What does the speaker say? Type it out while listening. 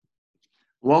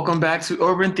Welcome back to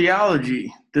Urban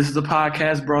Theology. This is a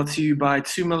podcast brought to you by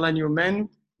two millennial men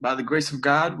by the grace of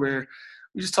God, where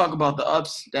we just talk about the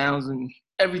ups, downs, and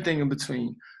everything in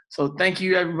between. So thank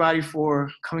you everybody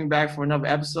for coming back for another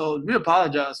episode. We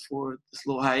apologize for this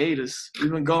little hiatus.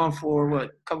 We've been going for what,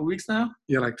 a couple weeks now?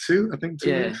 Yeah, like two. I think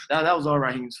 2 weeks. That was all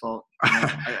Raheem's fault.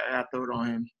 I threw it on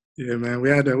him. Yeah, man. We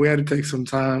had to take some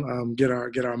time, get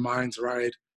our minds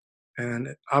right, and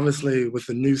obviously with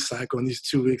the news cycle in these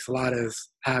 2 weeks, a lot has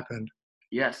happened.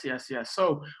 Yes.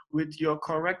 So with your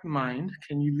correct mind,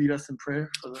 can you lead us in prayer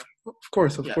for the? Of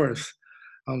course.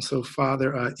 So,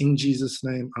 Father, in Jesus'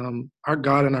 name, our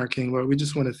God and our King, Lord, we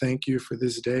just want to thank you for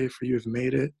this day, for you have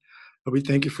made it. Lord, we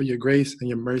thank you for your grace and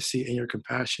your mercy and your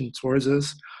compassion towards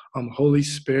us. Holy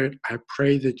Spirit, I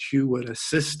pray that you would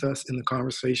assist us in the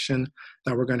conversation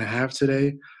that we're going to have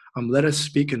today. Let us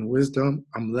speak in wisdom.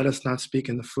 Let us not speak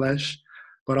in the flesh,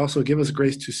 but also give us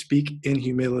grace to speak in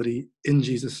humility in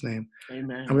Jesus' name.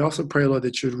 Amen. And we also pray, Lord,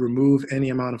 that you'd remove any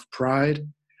amount of pride.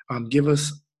 Give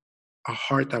us a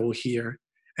heart that will hear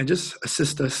and just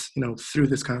assist us, through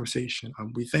this conversation.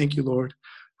 We thank you, Lord.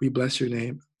 We bless your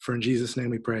name. For in Jesus' name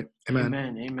we pray. Amen.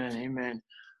 Amen.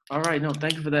 All right. No,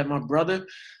 thank you for that, my brother.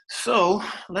 So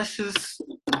let's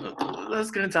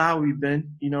get into how we've been.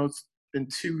 It's been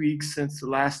 2 weeks since the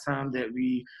last time that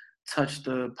we touched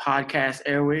the podcast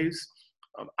airwaves.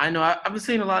 I know I've been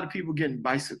seeing a lot of people getting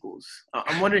bicycles.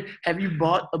 I'm wondering, have you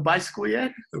bought a bicycle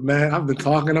yet? Man, I've been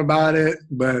talking about it,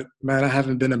 but man, I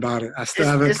haven't been about it. I still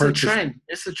haven't purchased.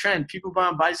 It's a trend. People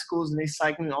buying bicycles and they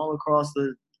cycling all across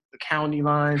the county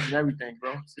lines and everything,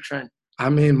 bro. It's a trend. I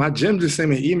mean, my gym just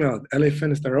sent me an email. LA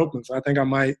Fitness, they're open, so I think I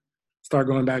might start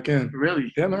going back in.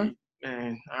 Really? Yeah, man.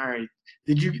 Man, all right.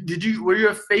 Were you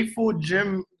a faithful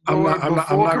gym I'm goer not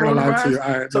gonna lie to you.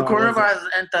 Coronavirus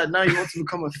entered. Now you want to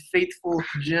become a faithful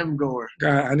gym goer.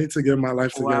 God, I need to get my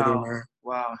life together, man.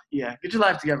 Wow. Yeah. Get your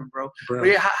life together, bro. Bro. But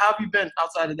yeah, how have you been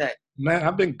outside of that? Man,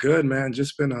 I've been good, man.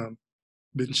 Just been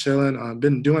chilling.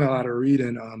 Been doing a lot of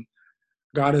reading.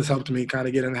 God has helped me kind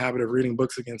of get in the habit of reading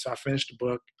books again. So I finished a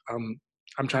book.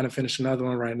 I'm trying to finish another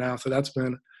one right now. So that's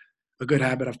been a good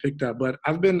habit I've picked up. But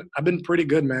I've been pretty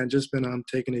good, man. Just been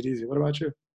taking it easy. What about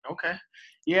you? Okay.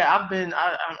 Yeah,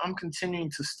 I'm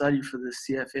continuing to study for the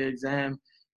CFA exam.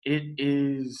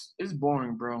 It's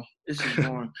boring, bro. It's just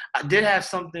boring. I did have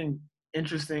something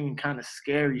interesting and kind of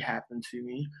scary happen to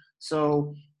me.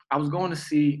 So I was going to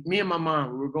see, me and my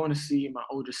mom, we were going to see my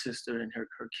older sister and her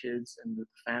kids and the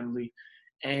family.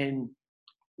 And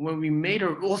when we made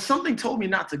her, something told me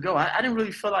not to go. I didn't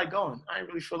really feel like going.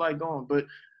 But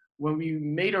when we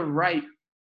made her right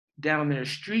down their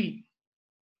street,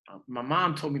 my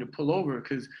mom told me to pull over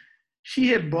because she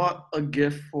had bought a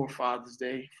gift for Father's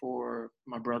Day for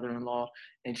my brother-in-law,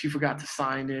 and she forgot to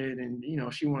sign it. And,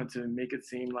 she wanted to make it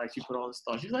seem like she put all this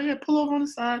stuff. She's like, yeah, pull over on the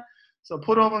side. So I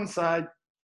put over on the side,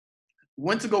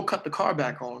 went to go cut the car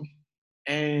back on,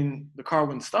 and the car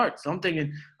wouldn't start. So I'm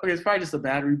thinking, okay, it's probably just a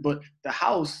battery. But the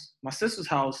house, my sister's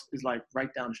house, is like right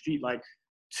down the street, like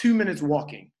 2 minutes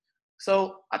walking.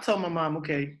 So I tell my mom,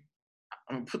 okay,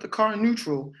 I'm going to put the car in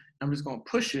neutral. I'm just going to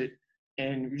push it,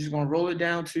 and we're just going to roll it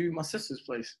down to my sister's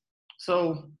place.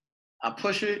 So I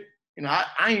push it. I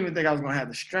didn't even think I was going to have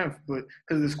the strength, but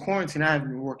because of this quarantine, I haven't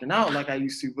been working out like I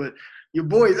used to. But your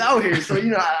boy's out here. So,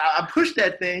 I pushed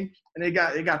that thing, and it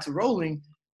got to rolling.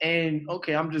 And,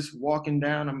 okay, I'm just walking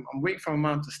down. I'm waiting for my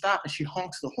mom to stop, and she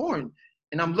honks the horn.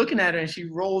 And I'm looking at her, and she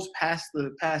rolls past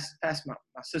my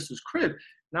sister's crib.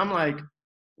 And I'm like,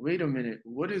 wait a minute,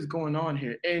 what is going on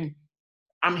here? And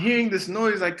I'm hearing this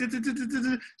noise like,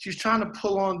 she's trying to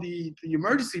pull on the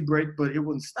emergency brake, but it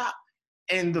wouldn't stop.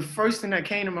 And the first thing that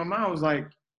came to my mind was like,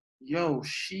 yo,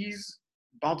 she's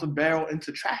about to barrel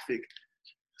into traffic.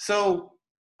 So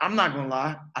I'm not going to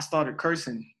lie. I started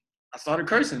cursing.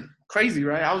 Crazy,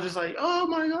 right? I was just like, oh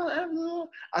my God.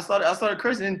 I started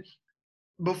cursing. And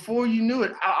before you knew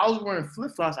it, I was wearing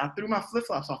flip-flops. I threw my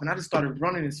flip-flops off, and I just started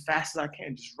running as fast as I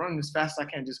can,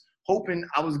 just hoping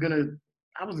I was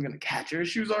gonna catch her.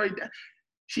 She was already dead.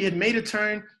 She had made a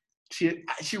turn.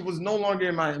 She was no longer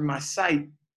in my sight,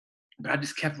 but I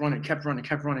just kept running.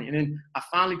 And then I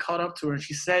finally caught up to her, and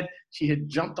she said she had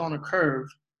jumped on a curve,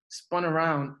 spun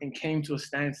around, and came to a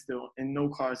standstill, and no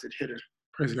cars had hit her.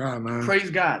 Praise God, man. Praise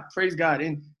God.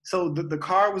 And so the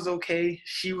car was okay.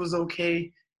 She was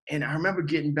okay. And I remember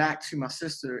getting back to my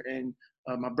sister, and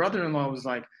my brother-in-law was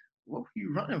like, what were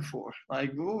you running for?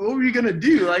 Like, what were you going to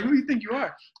do? Like, who do you think you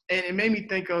are? And it made me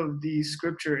think of the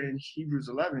scripture in Hebrews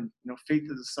 11, faith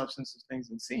is the substance of things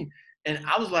unseen. And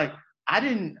I was like,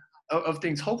 of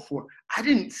things hoped for. I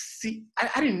didn't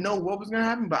know what was gonna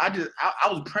happen, but I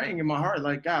was praying in my heart,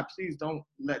 like, God, please don't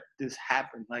let this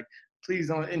happen. Like, please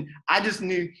don't. And I just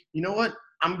knew, you know what?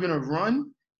 I'm gonna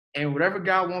run, and whatever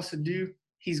God wants to do,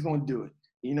 He's gonna do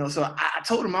it. So I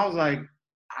told him, I was like,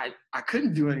 I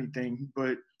couldn't do anything,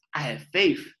 but I had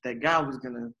faith that God was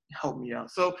gonna help me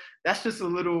out. So that's just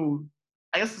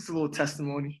I guess it's a little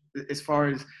testimony as far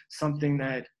as something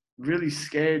that really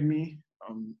scared me,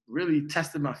 really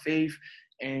tested my faith,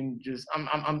 and just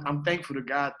I'm thankful to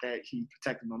God that He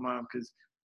protected my mom, because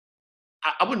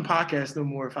I wouldn't podcast no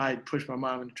more if I had pushed my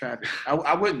mom into traffic.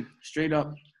 I wouldn't, straight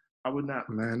up, I would not.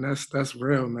 Man, that's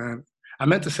real, man. I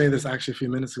meant to say this actually a few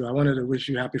minutes ago. I wanted to wish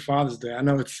you Happy Father's Day. I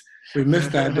know we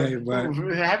missed that day, but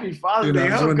Happy Father's Day. I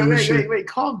just wanted to wish you, Wait,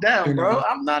 calm down, bro.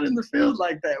 I'm not in the field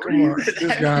like that. What come on,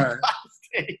 this guy.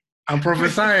 I'm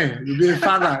prophesying. You'll be a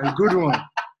father, a good one.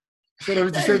 So let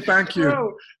me just say thank you.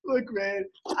 Bro, look, man,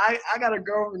 I got a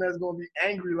girlfriend that's gonna be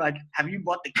angry. Like, have you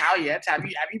bought the cow yet? Have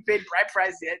you paid bride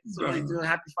price yet? So he's doing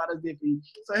Happy Father's Day for you.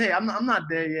 So hey, I'm not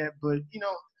there yet, but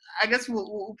I guess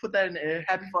we'll put that in the air.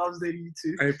 Happy Father's Day to you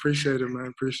too. I appreciate it, man.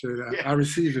 Appreciate it. Yeah. I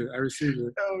receive it. Oh,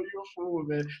 you're a fool,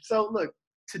 man. So look,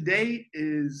 today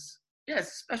is it's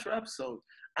a special episode.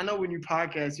 I know when you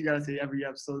podcast, you gotta say every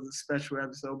episode is a special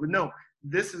episode, but no,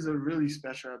 this is a really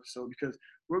special episode because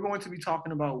we're going to be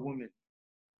talking about women.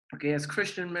 Okay, as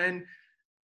Christian men,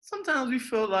 sometimes we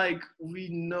feel like we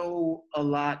know a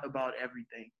lot about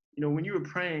everything. When you were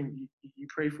praying, you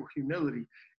pray for humility.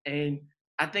 And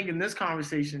I think in this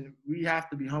conversation, we have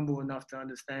to be humble enough to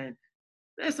understand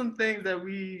there's some things that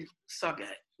we suck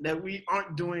at, that we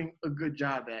aren't doing a good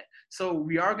job at. So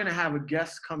we are going to have a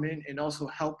guest come in and also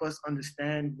help us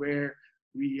understand where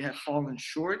we have fallen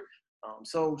short.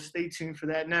 So stay tuned for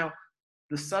that. Now,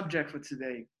 the subject for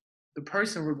today, the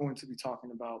person we're going to be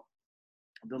talking about,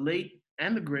 the late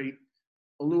and the great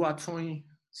Oluwatoyin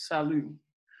Salu.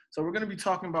 So we're going to be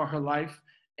talking about her life,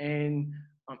 and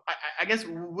I guess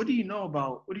what do you know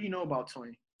about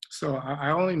Toyin? So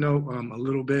I only know a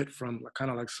little bit from kind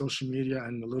of like social media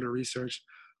and the little research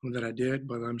that I did,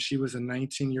 but she was a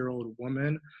 19-year-old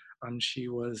woman. She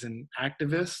was an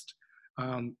activist.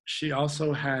 She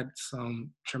also had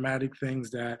some traumatic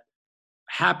things that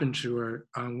happened to her,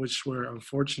 which were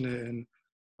unfortunate and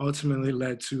ultimately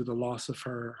led to the loss of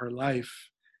her life.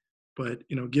 But,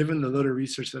 given the little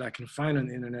research that I can find on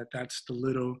the internet, that's the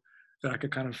little that I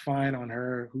could kind of find on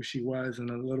her, who she was,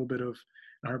 and a little bit of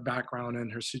her background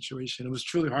and her situation. It was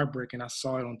truly heartbreaking. I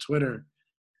saw it on Twitter,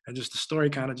 and just the story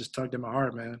kind of just tugged at my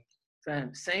heart, man.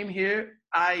 Same here.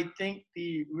 I think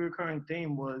the recurring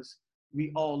theme was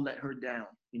we all let her down.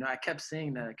 I kept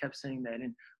saying that.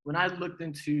 And when I looked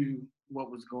into what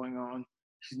was going on,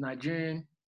 she's Nigerian,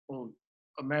 well,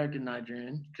 American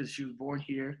Nigerian, because she was born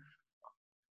here.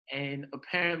 And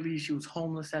apparently she was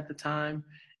homeless at the time.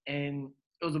 And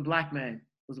it was a black man.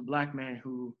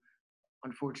 Who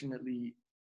unfortunately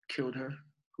killed her,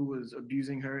 who was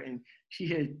abusing her. And she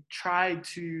had tried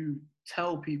to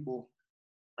tell people,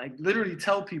 like literally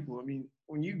tell people. I mean,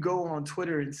 when you go on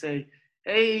Twitter and say,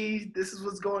 hey, this is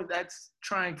what's going, that's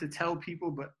trying to tell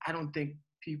people, but I don't think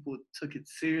people took it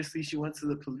seriously. She went to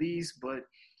the police, but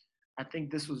I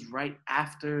think this was right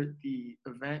after the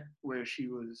event where she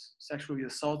was sexually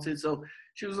assaulted. So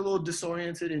she was a little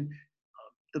disoriented, and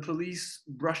the police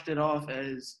brushed it off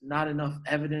as not enough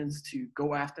evidence to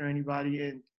go after anybody.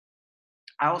 And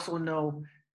I also know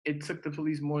it took the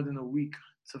police more than a week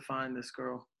to find this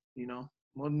girl,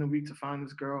 more than a week to find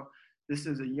this girl. This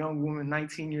is a young woman,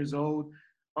 19 years old.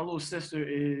 My little sister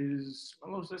is, I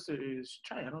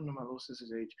don't know my little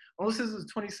sister's age. My little sister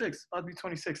is 26, about to be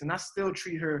 26, and I still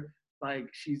treat her like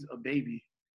she's a baby.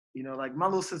 Like my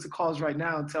little sister calls right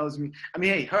now and tells me, I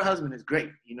mean, hey, her husband is great.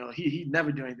 He'd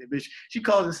never do anything. But she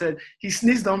calls and said, he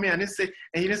sneezed on me. He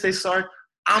didn't say sorry.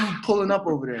 I'm pulling up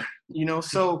over there.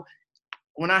 So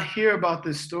when I hear about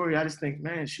this story, I just think,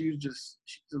 man, she's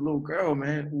a little girl,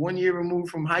 man. 1 year removed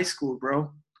from high school,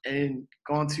 bro, and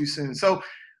gone too soon. So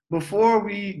before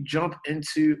we jump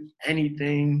into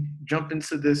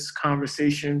this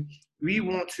conversation, we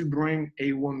want to bring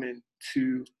a woman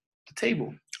to the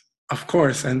table. Of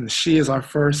course, and she is our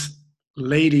first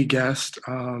lady guest.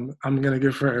 I'm going to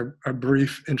give her a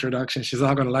brief introduction. She's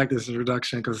not going to like this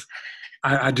introduction because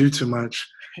I do too much.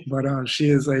 But she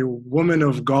is a woman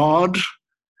of God.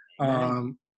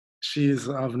 She is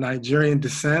of Nigerian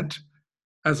descent,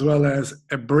 as well as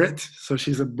a Brit. So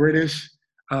she's a British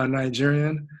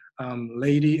Nigerian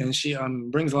lady, and she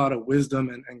brings a lot of wisdom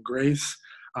and grace.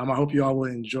 I hope you all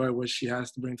will enjoy what she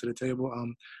has to bring to the table.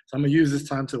 So I'm going to use this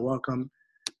time to welcome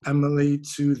Emily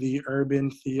to the Urban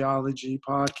Theology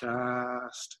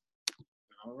Podcast.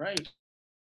 All right.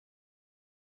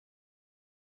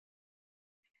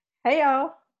 Hey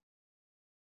y'all.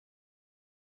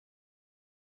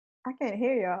 I can't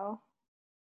hear y'all.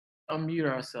 Unmute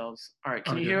ourselves. All right.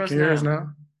 Can you Okay, hear us can you hear us now? now?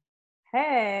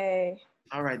 Hey.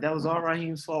 All right. That was all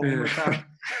Raheem's fault. One more Yeah. time.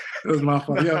 It was my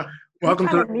fault. Yo, You're welcome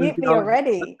trying to to mute me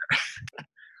already.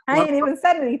 I ain't even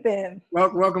said anything.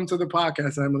 welcome to the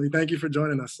podcast, Emily. Thank you for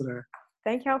joining us today.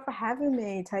 Thank y'all for having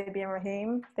me, Toby and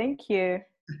Raheem. Thank you.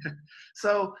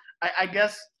 So I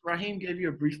guess Raheem gave you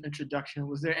a brief introduction.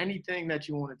 Was there anything that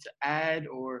you wanted to add,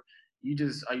 or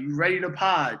are you ready to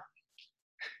pod?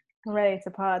 I'm ready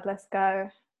to pod. Let's go.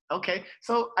 Okay.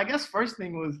 So I guess first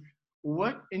thing was,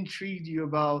 what intrigued you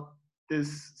about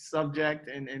this subject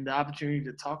and the opportunity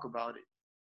to talk about it?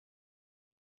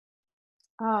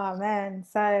 Oh man.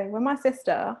 So when my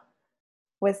sister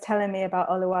was telling me about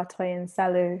Oluwatoyin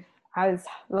Salu, I was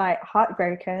like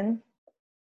heartbroken.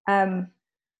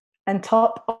 On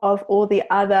top of all the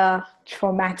other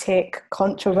traumatic,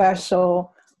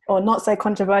 controversial, or not so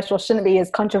controversial, shouldn't be as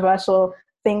controversial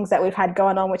things that we've had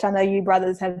going on, which I know you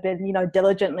brothers have been,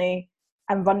 diligently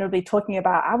and vulnerably talking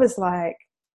about. I was like,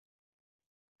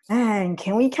 man,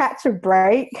 can we catch a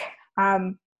break?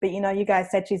 But you guys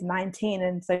said she's 19,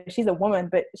 and so she's a woman,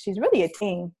 but she's really a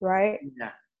teen, right?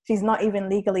 Yeah. She's not even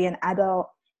legally an adult.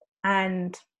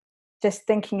 And just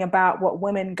thinking about what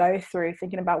women go through,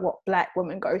 thinking about what Black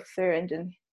women go through, and just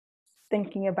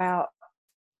thinking about,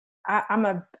 I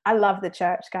love the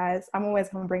church, guys. I'm always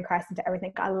going to bring Christ into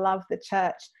everything. I love the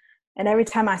church. And every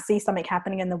time I see something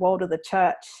happening in the world of the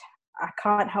church, I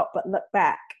can't help but look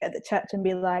back at the church and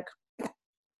be like,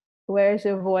 where's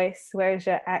your voice? Where's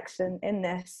your action in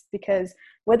this? Because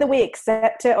whether we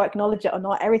accept it or acknowledge it or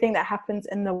not, everything that happens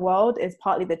in the world is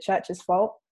partly the church's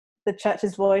fault. The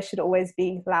church's voice should always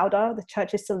be louder. The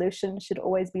church's solution should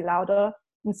always be louder.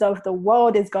 And so if the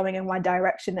world is going in one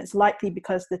direction, it's likely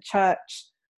because the church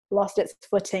lost its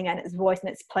footing and its voice and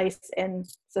its place in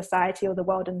society or the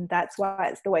world, and that's why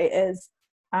it's the way it is.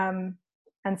 And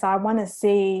so I want to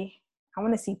see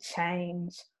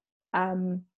change,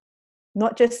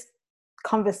 not just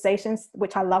conversations,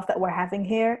 which I love that we're having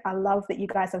here. I love that you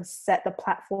guys have set the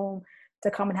platform to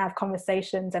come and have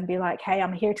conversations and be like, hey,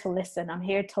 I'm here to listen. I'm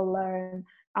here to learn.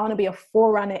 I want to be a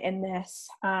forerunner in this.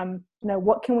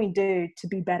 What can we do to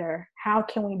be better? How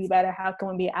can we be better? How can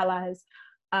we be allies?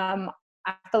 I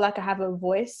feel like I have a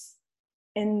voice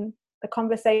in the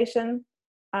conversation,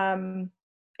 in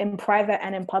private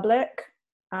and in public.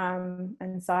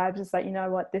 And so I'm just like, you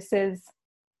know what, it's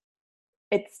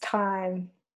time.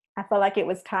 I felt like it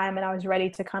was time, and I was ready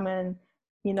to come and,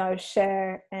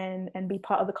 share and be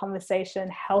part of the conversation,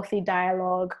 healthy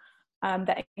dialogue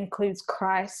that includes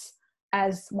Christ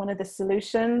as one of the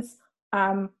solutions.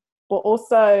 But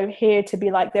also here to be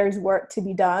like, there's work to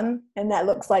be done. And that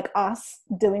looks like us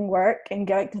doing work and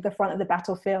going to the front of the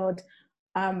battlefield,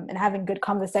 and having good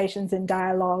conversations and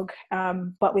dialogue,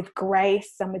 but with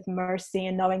grace and with mercy,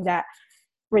 and knowing that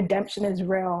redemption is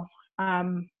real.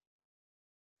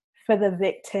 For the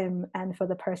victim and for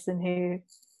the person who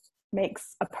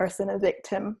makes a person a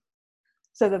victim.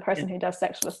 So the person who does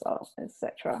sexual assault,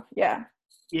 etc. Yeah.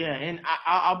 Yeah, and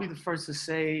I'll be the first to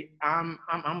say I'm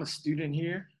a student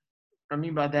here. What I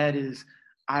mean by that is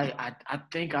I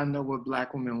think I know what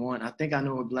Black women want. I think I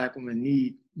know what Black women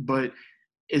need, but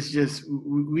it's just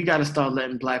we got to start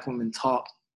letting Black women talk,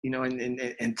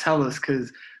 and tell us,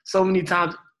 because so many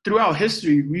times throughout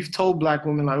history we've told Black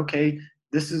women like, okay,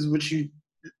 this is what you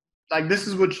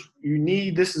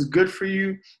need, this is good for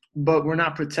you, but we're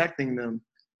not protecting them,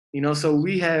 so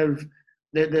we have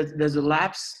there's a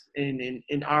lapse in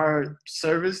our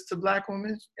service to Black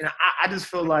women, and I just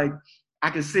feel like I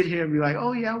can sit here and be like,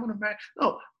 oh yeah, I want to marry.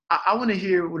 No, I want to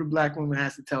hear what a Black woman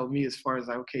has to tell me as far as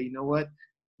like, okay, you know what,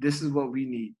 this is what we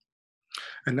need.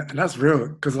 And that's real,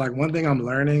 because like one thing I'm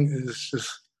learning is just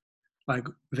like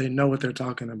they know what they're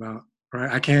talking about,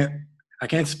 right? I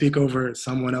can't speak over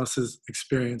someone else's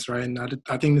experience, right? And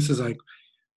I think this is like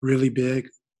really big.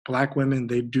 Black women,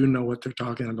 they do know what they're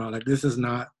talking about. Like this is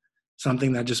not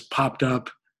something that just popped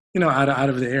up, out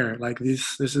of the air. Like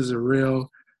this is a real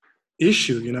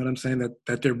issue, you know what I'm saying,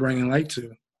 that they're bringing light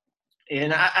to.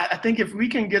 And I think if we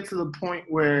can get to the point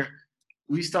where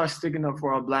we start sticking up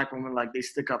for our Black women like they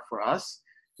stick up for us,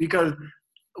 because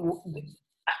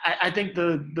I think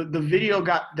the video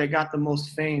that got the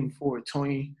most fame for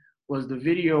Tony was the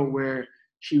video where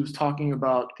she was talking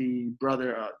about the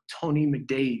brother Tony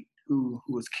McDade who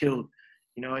was killed,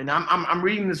 and I'm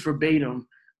reading this verbatim.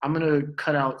 I'm gonna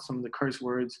cut out some of the curse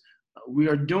words. We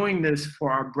are doing this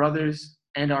for our brothers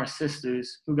and our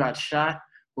sisters who got shot,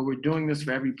 but we're doing this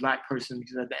for every Black person,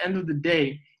 because at the end of the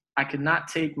day, I could not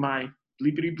take my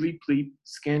bleepity bleep bleep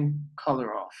skin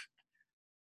color off.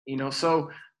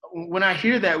 So when I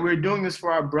hear that we're doing this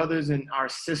for our brothers and our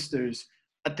sisters,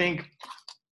 I think,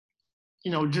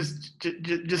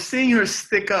 just seeing her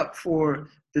stick up for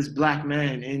this Black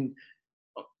man, and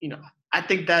I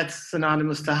think that's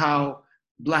synonymous to how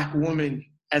Black women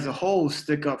as a whole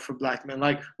stick up for Black men.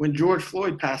 Like when George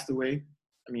Floyd passed away,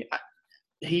 I mean,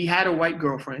 he had a white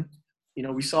girlfriend.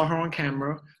 We saw her on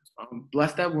camera.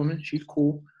 Bless that woman, she's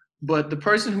cool. But the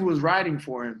person who was riding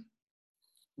for him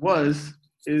was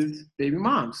his baby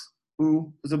mom's,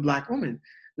 who was a Black woman.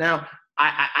 Now,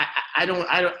 I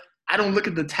don't look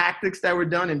at the tactics that were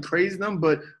done and praise them,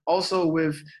 but also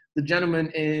with the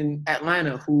gentleman in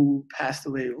Atlanta who passed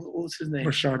away. What was his name?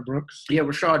 Rayshard Brooks. Yeah,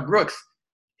 Rayshard Brooks.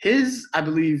 His, I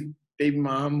believe, baby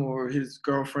mom or his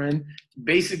girlfriend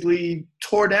basically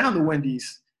tore down the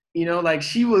Wendy's. Like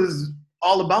she was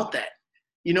all about that.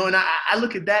 And I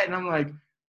look at that and I'm like,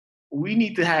 we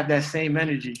need to have that same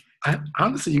energy.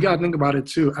 Honestly, you got to think about it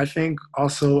too. I think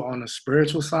also on the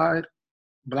spiritual side,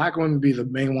 Black women be the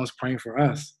main ones praying for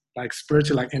us, like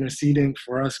spiritually, like interceding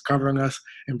for us, covering us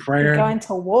in prayer. We're going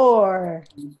to war.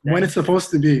 When it's supposed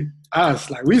to be us,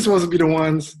 like we're supposed to be the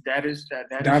ones that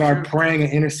are praying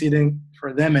and interceding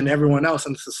for them and everyone else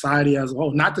in society as a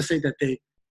whole. Not to say that they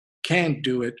can't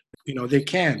do it, they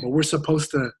can, but we're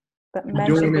supposed to. But men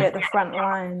should be at the front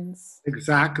lines.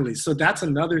 Exactly. So that's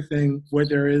another thing where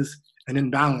there is an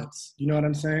imbalance. You know what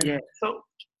I'm saying? Yeah.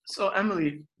 So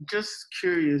Emily, just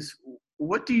curious,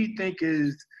 what do you think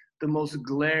is the most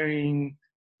glaring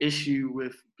issue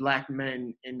with Black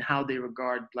men and how they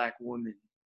regard Black women?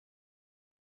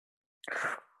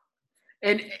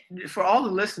 And for all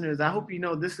the listeners, I hope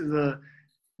this is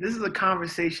a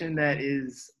conversation that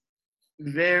is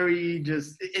very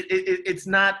just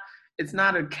it's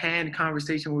not a canned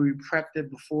conversation where we prepped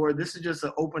it before. This is just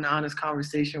an open, honest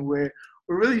conversation where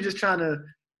we're really just trying to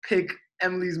pick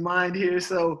Emily's mind here.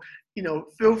 So,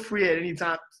 feel free at any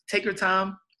time. Take your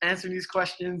time answering these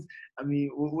questions. I mean,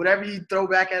 whatever you throw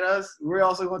back at us, we're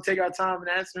also going to take our time and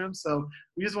answer them. So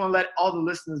we just want to let all the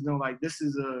listeners know, like, this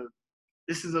is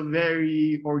a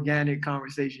very organic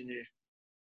conversation here.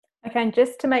 Okay, and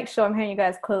just to make sure I'm hearing you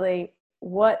guys clearly,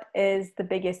 what is the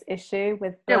biggest issue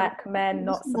with Black men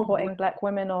not supporting Black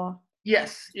women? Or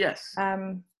yes.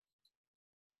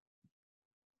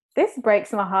 This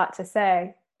breaks my heart to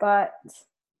say, but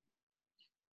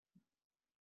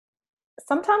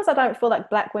sometimes I don't feel like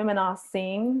Black women are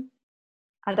seen.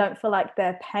 I don't feel like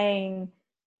their pain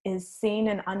is seen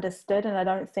and understood, and I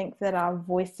don't think that our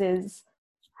voices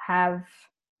have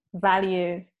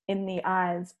value in the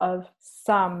eyes of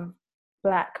some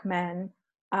Black men.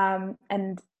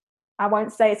 And I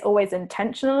won't say it's always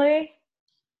intentionally,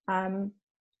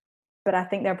 but I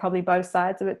think there are probably both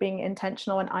sides of it being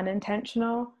intentional and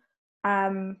unintentional.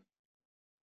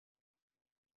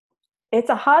 It's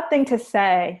a hard thing to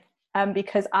say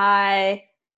because I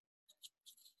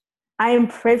am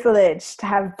privileged to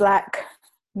have Black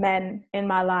men in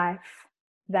my life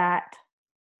that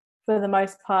for the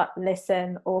most part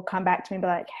listen or come back to me and be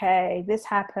like, hey, this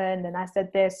happened and I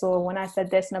said this, or when I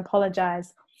said this, and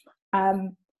apologize.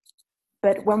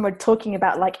 But when we're talking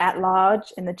about like at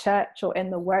large in the church or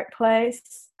in the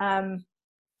workplace, I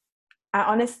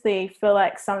honestly feel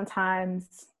like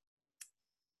sometimes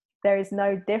there is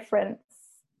no difference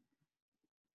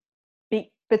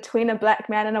between a Black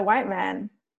man and a white man.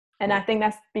 And I think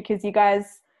that's because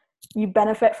you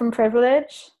benefit from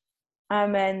privilege.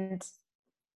 And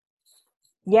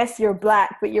yes, you're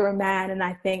Black, but you're a man. And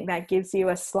I think that gives you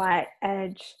a slight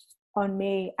edge on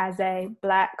me as a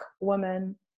Black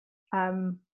woman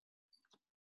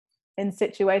in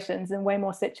situations, in way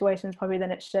more situations probably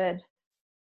than it should.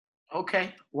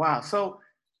 Okay. Wow. So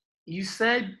you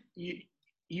said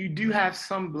you do have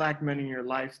some Black men in your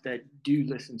life that do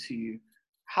listen to you.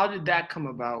 How did that come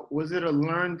about? Was it a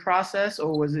learned process,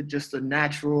 or was it just a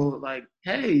natural, like,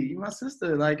 hey, you're my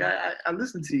sister, like I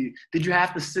listen to you? Did you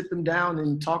have to sit them down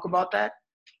and talk about that?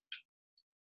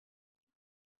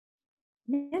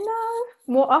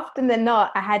 More often than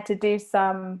not, I had to do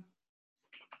some.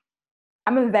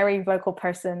 I'm a very vocal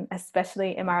person,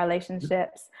 especially in my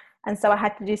relationships. And so I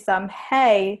had to do some,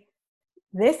 hey,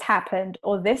 this happened,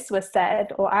 or this was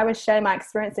said, or I was sharing my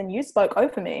experience and you spoke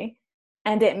over me.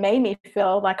 And it made me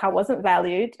feel like I wasn't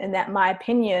valued and that my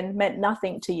opinion meant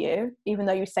nothing to you, even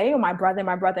though you say, you're my brother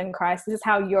in Christ. This is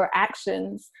how your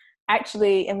actions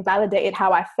actually invalidated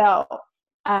how I felt.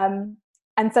 And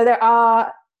so there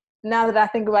are, now that I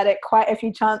think about it, quite a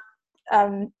few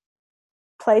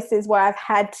places where I've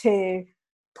had to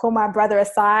pull my brother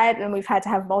aside and we've had to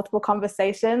have multiple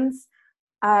conversations.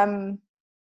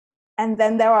 And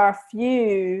then there are a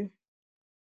few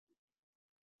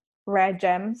rare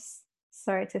gems,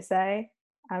 sorry to say,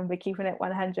 and we're keeping it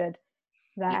 100,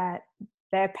 that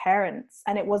their parents,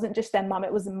 and it wasn't just their mum,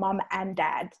 it was mum and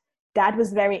dad. Dad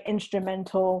was very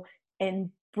instrumental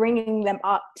in bringing them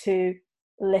up to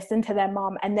listen to their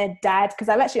mum, and their dad, because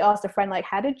I've actually asked a friend, like,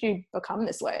 how did you become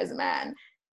this way as a man?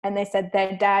 And they said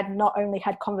their dad not only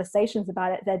had conversations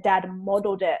about it, their dad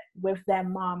modeled it with their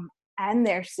mum and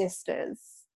their sisters.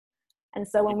 And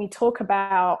so when we talk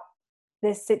about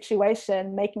this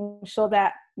situation, making sure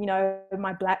that, you know,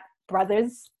 my Black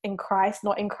brothers in Christ,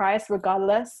 not in Christ,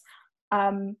 regardless,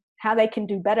 how they can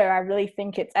do better, I really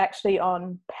think it's actually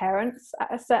on parents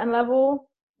at a certain level.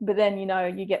 But then, you know,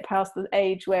 you get past the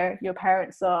age where your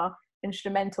parents are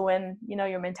instrumental in, you know,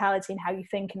 your mentality and how you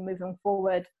think and moving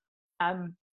forward.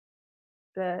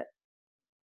 But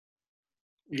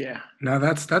Yeah. Now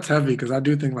that's heavy, because I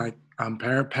do think like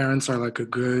parents are like a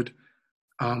good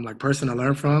like person to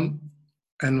learn from,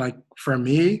 and like for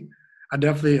me, I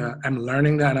definitely am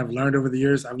learning that, and I've learned over the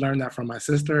years. I've learned that from my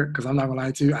sister, because I'm not gonna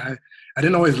lie to you, I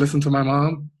didn't always listen to my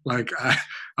mom. Like I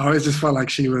always just felt like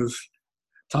she was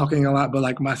talking a lot, but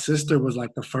like my sister was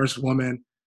like the first woman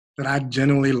that I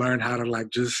genuinely learned how to like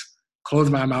just close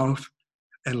my mouth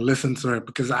and listen to her,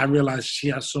 because I realized she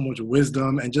has so much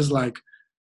wisdom, and just like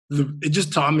it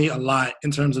just taught me a lot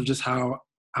in terms of just how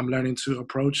I'm learning to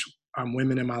approach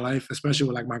women in my life, especially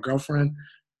with like my girlfriend,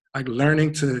 like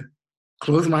learning to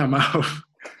close my mouth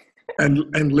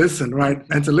and listen, right?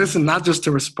 And to listen, not just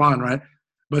to respond, right?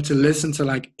 But to listen, to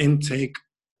like intake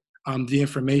the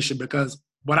information, because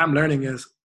what I'm learning is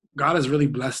God has really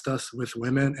blessed us with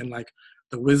women, and like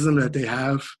the wisdom that they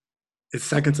have is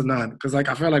second to none. Because like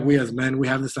I feel like we as men, we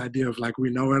have this idea of like we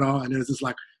know it all, and there's this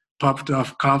like puffed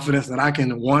up confidence that I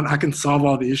can solve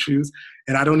all the issues,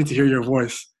 and I don't need to hear your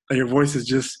voice. That your voice is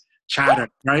just chatter,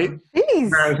 right?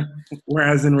 jeez,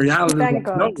 Whereas in reality, thank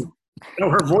like, God. no,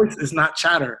 her voice is not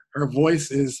chatter. Her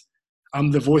voice is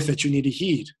the voice that you need to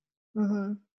heed.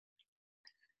 Mm-hmm.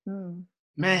 Mm.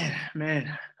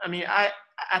 Man. I mean, I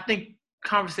think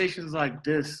conversations like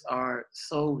this are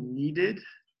so needed,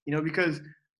 you know, because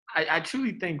I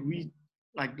truly think we,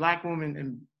 like Black women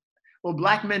and, well,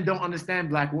 Black men don't understand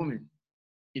Black women,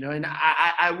 you know, and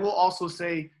I will also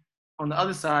say on the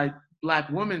other side, Black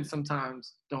women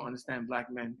sometimes don't understand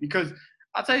Black men, because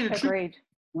I'll tell you the truth, Agreed.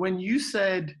 when you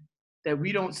said that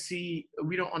we don't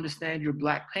understand your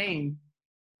Black pain,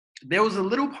 there was a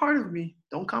little part of me,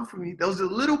 don't come for me, there was a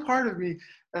little part of me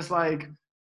that's like,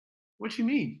 what you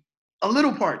mean? A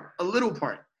little part.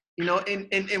 You know,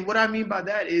 and what I mean by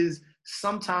that is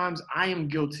sometimes I am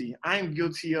guilty. I am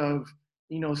guilty of,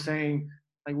 you know, saying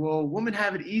like, well, women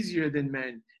have it easier than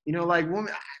men. You know, like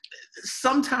women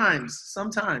sometimes,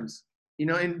 you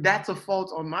know, and that's a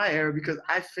fault on my error, because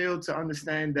I failed to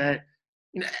understand that,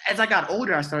 you know, as I got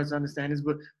older, I started to understand this,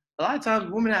 but a lot of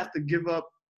times women have to give up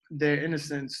their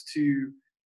innocence to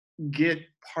get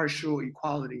partial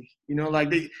equality. You know, like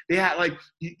they have, like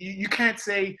you can't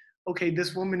say, okay,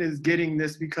 this woman is getting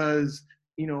this because,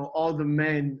 you know, all the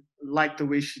men like the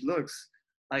way she looks.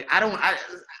 Like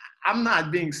I'm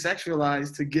not being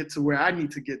sexualized to get to where I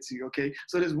need to get to. Okay,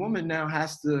 so this woman now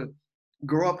has to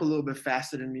grow up a little bit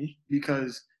faster than me,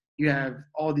 because you have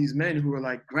all these men who are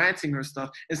like granting her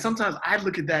stuff, and sometimes I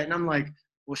look at that and I'm like,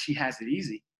 well, she has it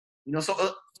easy. You know, so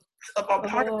a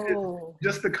part of it, Oh.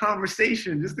 just the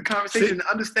conversation, See, the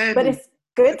understanding. But it's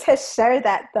good to show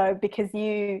that though, because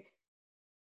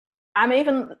I'm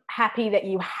even happy that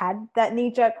you had that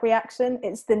knee-jerk reaction.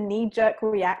 It's the knee-jerk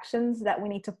reactions that we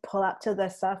need to pull up to the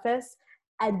surface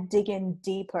and dig in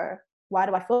deeper. Why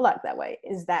do I feel like that way?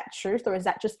 Is that truth, or is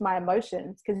that just my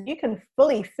emotions? Because you can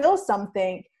fully feel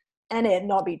something and it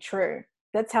not be true.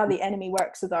 That's how the enemy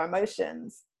works with our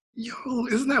emotions. yo,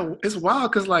 isn't that, it's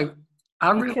wild, because like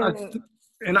I You realized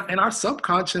can, in our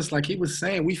subconscious, like he was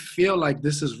saying, we feel like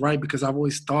this is right because I've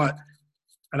always thought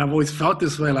and I've always felt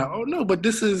this way, like, oh no, but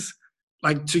this is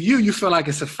like, to you, you feel like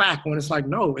it's a fact, when it's like,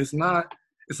 no, it's not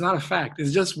a fact.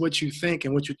 It's just what you think,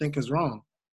 and what you think is wrong.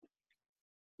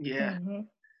 Yeah, mm-hmm.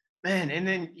 man. And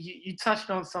then you touched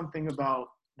on something about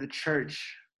the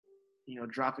church, you know,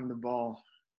 dropping the ball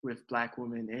with Black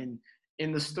women. And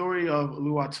in the story of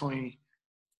Oluwatoyin,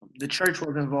 the church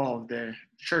was involved there.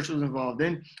 The church was involved.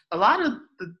 And a lot of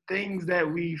the things that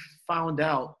we found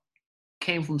out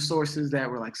came from sources that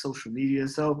were like social media.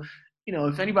 So, you know,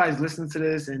 if anybody's listening to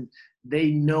this and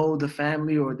they know the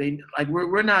family, or they like,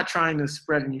 we're not trying to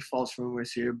spread any false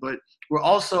rumors here, but we're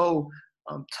also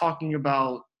talking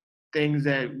about things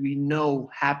that we know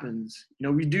happens. You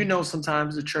know, we do know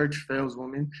sometimes the church fails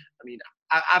women. I mean,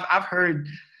 I've heard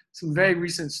some very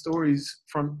recent stories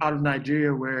from out of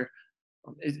Nigeria where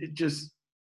it just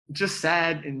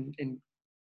sad and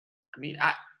I mean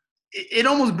it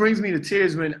almost brings me to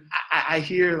tears when I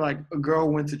hear like a girl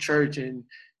went to church and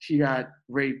she got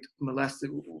raped, molested.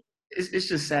 It's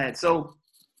just sad. So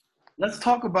let's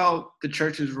talk about the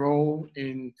church's role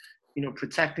in,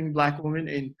 protecting Black women.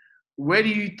 And where do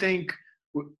you think,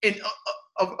 and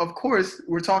of course,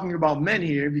 we're talking about men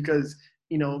here because,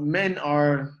 men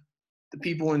are the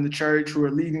people in the church who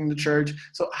are leading the church.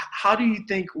 So how do you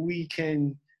think we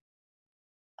can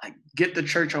like get the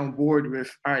church on board with,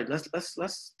 all right, let's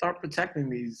start protecting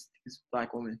these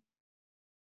Black women?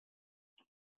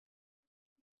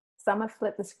 So I'm gonna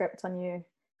flip the script on you.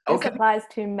 This Okay. applies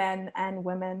to men and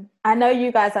women. I know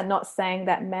you guys are not saying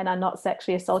that men are not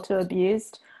sexually assaulted or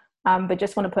abused, but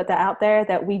just want to put that out there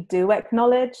that we do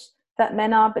acknowledge that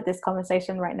men are, but this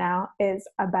conversation right now is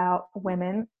about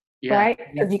women, right?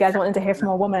 Because you guys wanted to hear from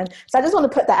a woman. So I just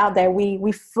want to put that out there.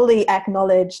 We fully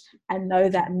acknowledge and know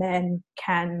that men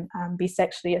can be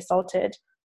sexually assaulted.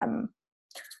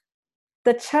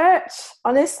 The church,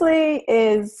 honestly,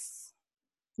 is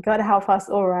God help us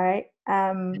all, right?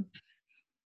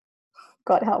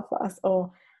 God help us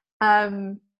all.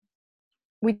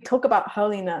 We talk about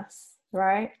holiness,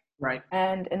 right? Right.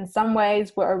 And in some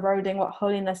ways, we're eroding what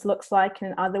holiness looks like.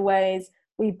 And in other ways,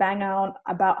 we bang out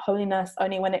about holiness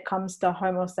only when it comes to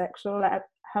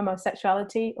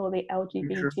homosexuality or the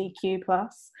LGBTQ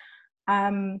plus.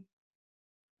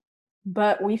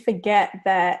 But we forget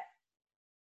that,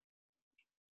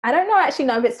 I don't actually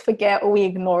know if it's forget or we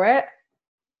ignore it.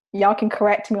 Y'all can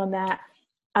correct me on that.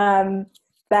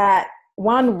 That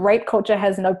one, rape culture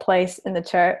has no place in the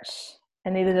church,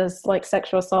 and neither does like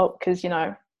sexual assault, because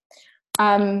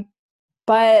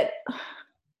but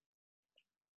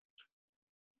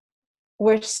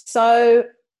we're so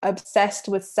obsessed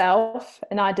with self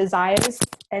and our desires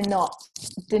and not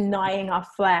denying our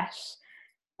flesh,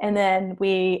 and then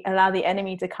we allow the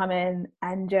enemy to come in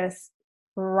and just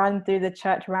run through the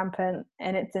church rampant,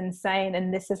 and it's insane.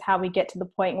 And this is how we get to the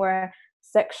point where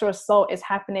sexual assault is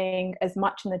happening as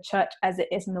much in the church as it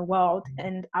is in the world,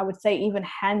 and I would say even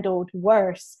handled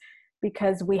worse,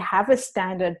 because we have a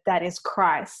standard that is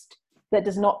Christ that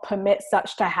does not permit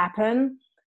such to happen.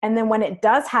 And then when it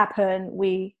does happen,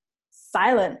 we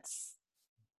silence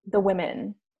the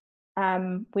women.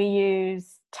 We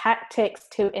use tactics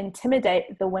to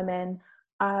intimidate the women.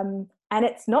 And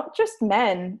it's not just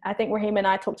men. I think Raheem and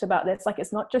I talked about this. Like,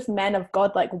 it's not just men of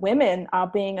God, like women are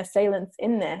being assailants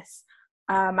in this.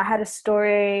 I had a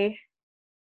story,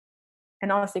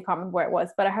 and honestly can't remember where it was,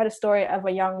 but I heard a story of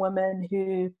a young woman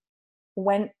who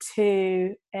went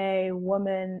to a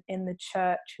woman in the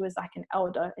church who was like an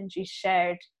elder, and she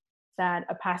shared that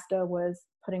a pastor was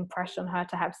putting pressure on her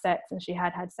to have sex, and she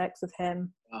had had sex with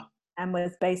him. Wow. And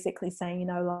was basically saying,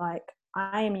 like,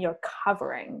 I am your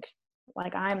covering,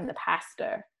 like I'm the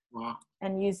pastor. Wow.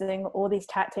 And using all these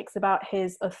tactics about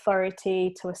his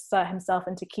authority to assert himself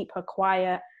and to keep her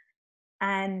quiet.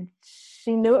 And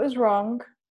she knew it was wrong.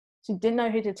 She didn't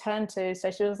know who to turn to. So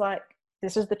she was like,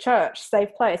 this is the church, safe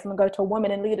place. I'm gonna go to a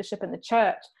woman in leadership in the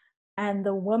church. And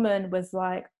the woman was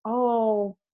like,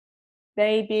 oh,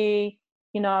 baby,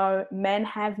 men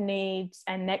have needs,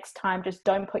 and next time just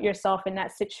don't put yourself in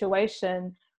that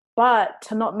situation. But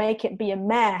to not make it be a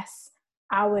mess,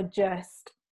 I would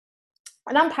just,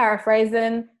 and I'm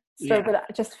paraphrasing,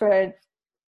 but just for,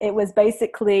 it was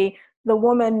basically, the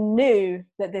woman knew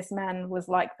that this man was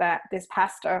like that, this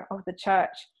pastor of the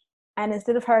church. And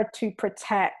instead of her to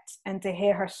protect and to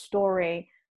hear her story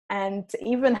and to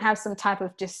even have some type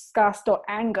of disgust or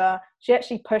anger, she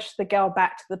actually pushed the girl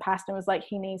back to the pastor and was like,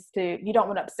 you don't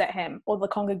want to upset him or the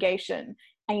congregation.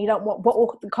 And you don't want, what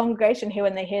will the congregation hear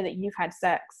when they hear that you've had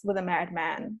sex with a married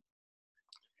man?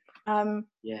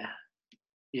 Yeah.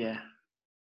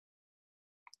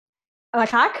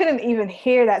 Like, I couldn't even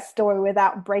hear that story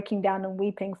without breaking down and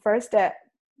weeping. First at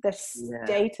the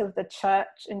state of the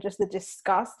church and just the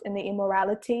disgust and the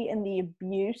immorality and the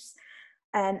abuse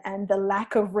and the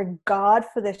lack of regard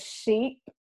for the sheep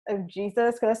of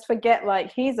Jesus. Because let's forget,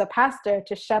 like, he's a pastor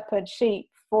to shepherd sheep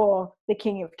for the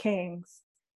King of Kings.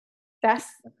 That's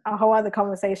a whole other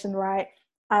conversation, right?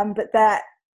 But that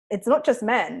it's not just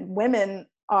men. Women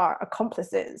are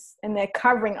accomplices, and they're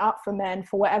covering up for men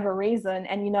for whatever reason.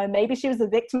 And maybe she was a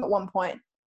victim at one point,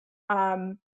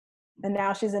 and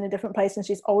now she's in a different place, and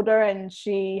she's older, and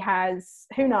she has,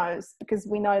 who knows, because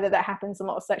we know that happens in a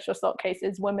lot of sexual assault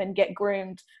cases. Women get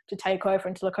groomed to take over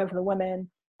and to look over the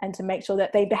women and to make sure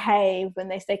that they behave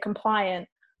and they stay compliant.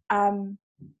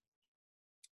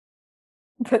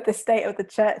 but the state of the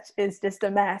church is just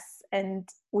a mess, and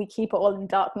we keep it all in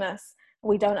darkness.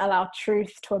 We don't allow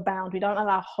truth to abound. We don't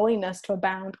allow holiness to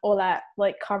abound, all that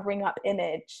like covering up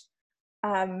image.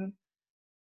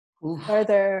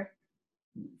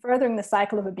 Furthering the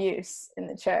cycle of abuse in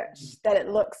the church, that it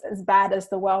looks as bad as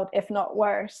the world, if not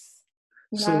worse.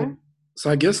 So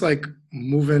I guess like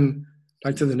moving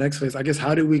like to the next phase, I guess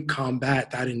how do we combat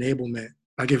that enablement?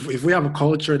 Like if we have a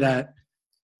culture that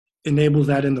enables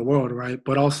that in the world, right?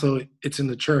 But also it's in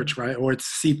the church, right? Or it's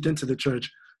seeped into the church.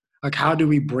 Like how do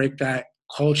we break that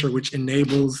culture which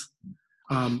enables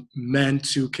men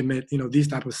to commit, these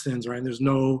type of sins, right? And there's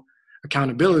no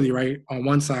accountability, right? On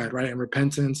one side, right? And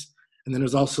repentance. And then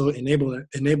there's also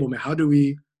enablement. How do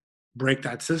we break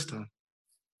that system?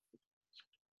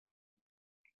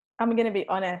 I'm going to be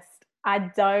honest.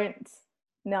 I don't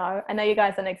know. I know you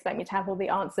guys don't expect me to have all the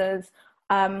answers.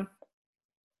 I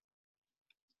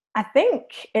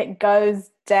think it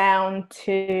goes down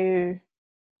to,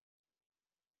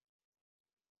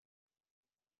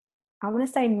 I want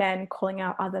to say, men calling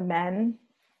out other men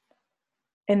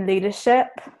in leadership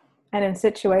and in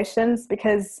situations,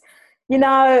 because,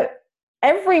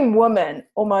 every woman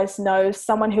almost knows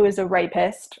someone who is a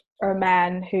rapist or a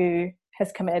man who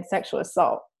has committed sexual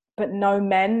assault, but no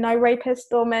men know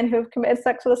rapists or men who have committed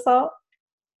sexual assault.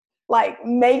 Like,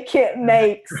 make it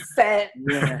make sense.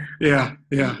 Yeah.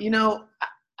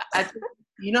 I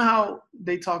how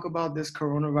they talk about this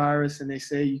coronavirus and they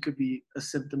say you could be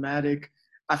asymptomatic.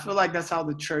 I feel like that's how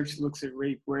the church looks at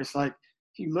rape, where it's like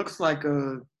he looks like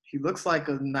a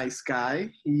nice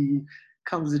guy. He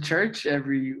comes to church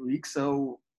every week,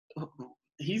 so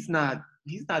he's not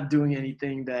doing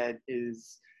anything that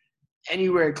is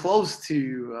anywhere close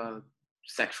to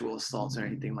sexual assaults or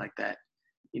anything like that.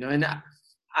 And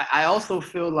I also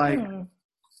feel like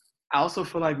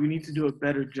we need to do a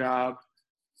better job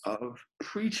of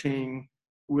preaching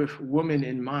with women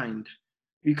in mind,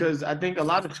 because I think a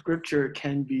lot of scripture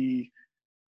can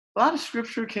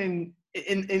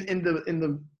in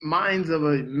the minds of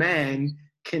a man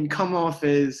can come off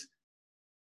as,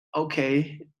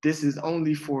 okay, this is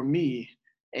only for me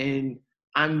and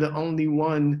I'm the only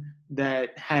one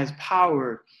that has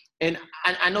power. And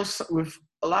I know with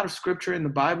a lot of scripture in the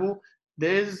Bible,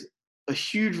 there's a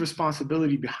huge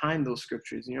responsibility behind those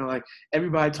scriptures. Like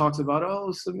everybody talks about,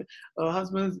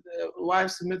 husbands,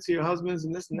 wives, submit to your husbands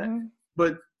and this and that. Mm-hmm.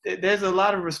 But there's a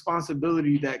lot of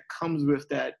responsibility that comes with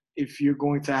that if you're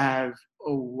going to have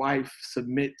a wife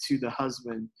submit to the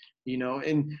husband,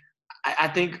 and I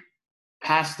think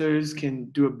pastors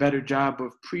can do a better job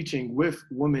of preaching with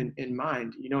women in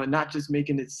mind, and not just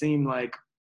making it seem like,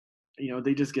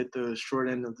 they just get the short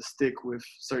end of the stick with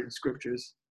certain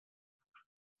scriptures.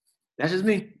 That's just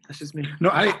me. No,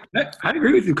 I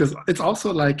agree with you, because it's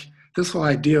also like this whole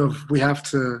idea of we have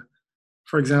to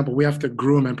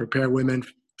groom and prepare women,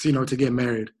 to get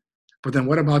married. But then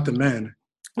what about the men?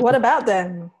 What about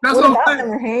them? What about them,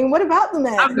 Raheem? What about the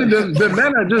men? I mean, the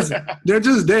men they're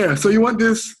just there. So you want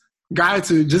this guy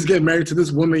to just get married to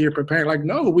this woman you're preparing? Like,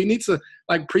 no, we need to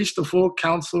preach the full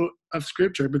counsel of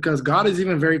scripture, because God is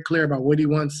even very clear about what he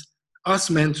wants us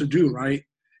men to do, right?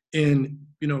 In,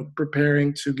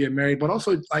 preparing to get married, but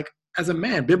also as a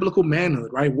man, biblical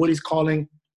manhood, right? What he's calling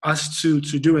us to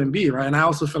do and be, right? And I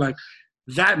also feel like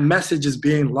that message is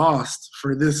being lost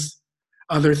for this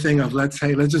other thing of let's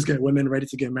just get women ready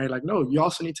to get married. Like, no, you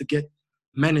also need to get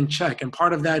men in check. And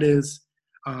part of that is,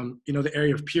 the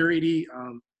area of purity,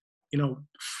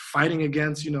 fighting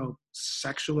against,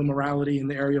 sexual immorality in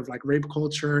the area of rape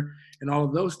culture and all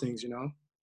of those things,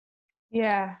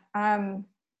 Yeah.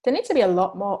 There needs to be a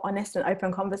lot more honest and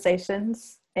open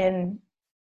conversations in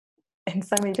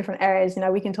so many different areas.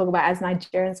 We can talk about, as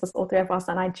Nigerians, because all three of us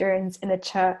are Nigerians, in the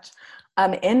church,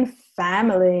 in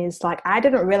families. I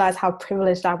didn't realize how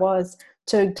privileged I was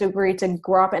to a degree to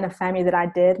grow up in a family that I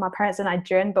did. My parents are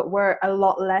Nigerian, but we're a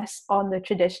lot less on the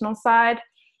traditional side.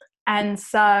 And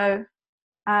so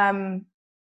I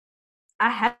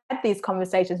had these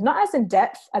conversations, not as in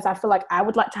depth as I feel like I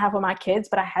would like to have with my kids,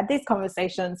 but I had these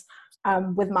conversations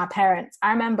with my parents.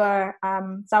 I remember,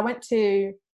 so I went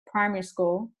to primary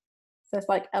school. So it's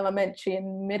elementary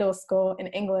and middle school in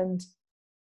England.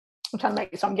 I'm trying to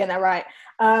make sure I'm getting that right.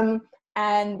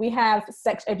 And we have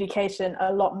sex education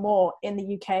a lot more in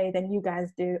the UK than you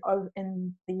guys do over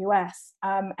in the US.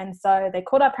 And so they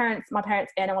called my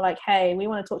parents in and were like, hey, we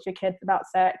want to talk to your kids about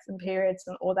sex and periods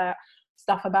and all that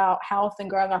stuff about health and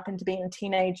growing up into being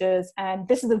teenagers. And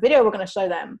this is the video we're going to show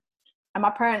them. And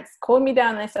my parents called me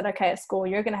down and they said, okay, at school,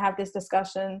 you're going to have this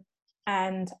discussion.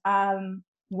 And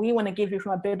we want to give you,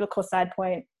 from a biblical side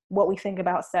point, what we think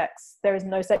about sex. There is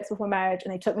no sex before marriage.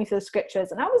 And they took me through the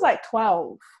scriptures, and I was like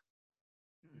 12.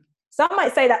 Some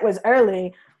might say that was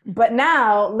early, but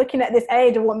now looking at this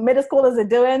age of what middle schoolers are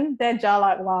doing, they're just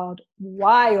like wild.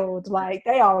 Like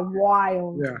they are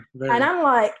wild. Yeah, very. And I'm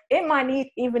like, it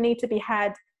might even need to be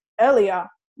had earlier,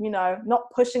 not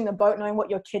pushing the boat, knowing what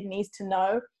your kid needs to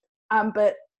know.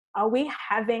 But are we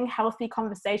having healthy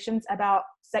conversations about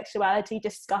sexuality,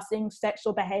 discussing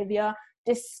sexual behavior,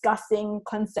 discussing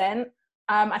consent?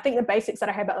 I think the basics that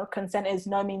I heard about consent is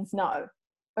no means no.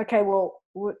 Okay, well,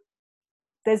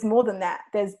 there's more than that.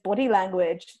 There's body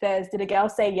language. Did a girl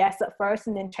say yes at first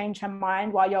and then change her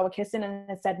mind while y'all were kissing and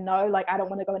said no, like, I don't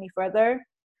want to go any further?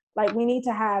 Like, we need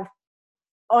to have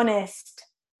honest,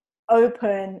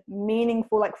 open,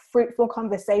 meaningful, like fruitful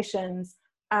conversations.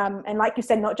 And like you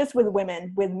said, not just with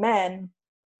women, with men.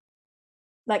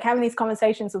 Like having these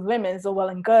conversations with women is all well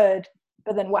and good,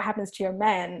 but then what happens to your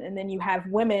men? And then you have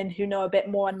women who know a bit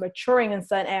more and maturing in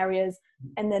certain areas,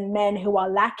 and then men who are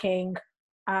lacking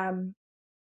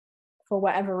for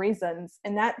whatever reasons.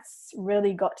 And that's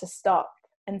really got to stop.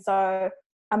 And so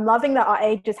I'm loving that our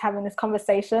age is having this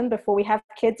conversation before we have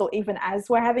kids, or even as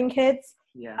we're having kids,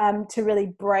 to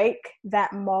really break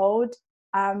that mold.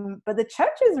 But the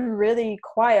church is really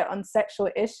quiet on sexual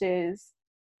issues.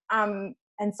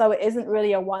 And so it isn't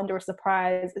really a wonder or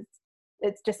surprise.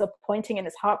 It's disappointing and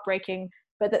it's heartbreaking,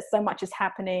 but that so much is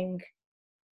happening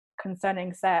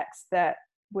concerning sex that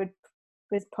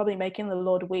is probably making the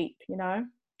Lord weep,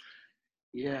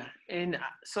 Yeah. And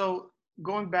so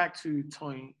going back to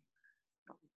Toyin,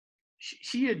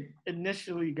 she had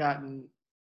initially gotten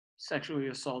sexually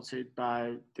assaulted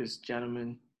by this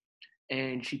gentleman,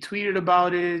 and she tweeted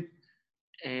about it,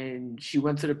 and she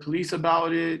went to the police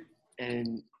about it,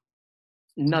 and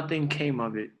nothing came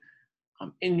of it.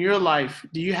 In your life,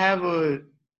 do you have a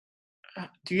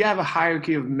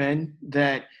hierarchy of men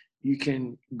that you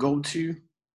can go to?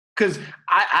 Because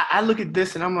I look at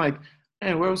this and I'm like,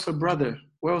 man, where was her brother?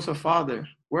 Where was her father?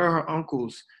 Where are her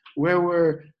uncles? Where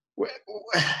were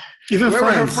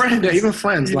her friends? Yeah, even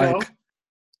friends. Like,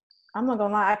 I'm not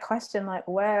gonna lie, I question like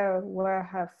where were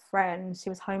her friends? She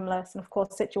was homeless, and of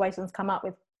course situations come up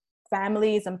with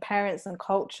families and parents and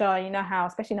culture. You know how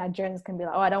especially Nigerians can be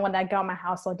like, oh, I don't want that girl in my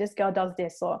house, or this girl does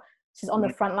this, or she's on the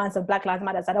front lines of Black Lives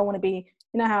Matter. I don't want to be,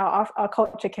 how our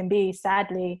culture can be,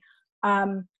 sadly.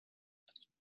 And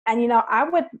I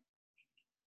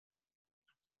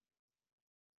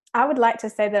would like to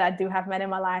say that I do have men in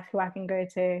my life who I can go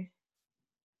to.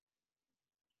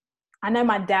 I know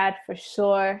my dad for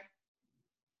sure,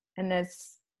 and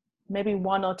there's maybe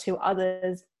one or two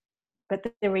others, but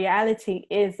the reality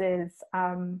is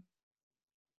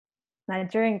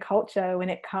Nigerian culture, when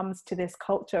it comes to this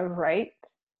culture of rape,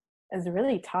 is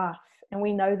really tough. And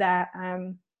we know that,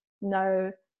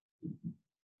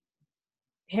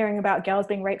 hearing about girls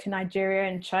being raped in Nigeria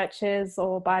in churches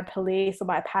or by police or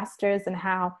by pastors, and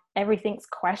how everything's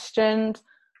questioned.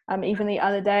 Even the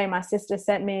other day, my sister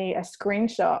sent me a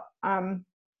screenshot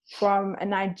from a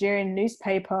Nigerian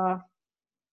newspaper,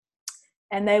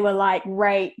 and they were like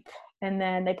rape, and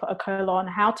then they put a colon,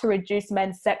 how to reduce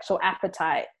men's sexual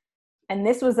appetite. And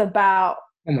this was about,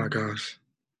 oh my gosh,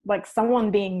 like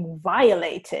someone being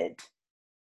violated,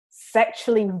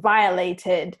 sexually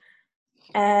violated.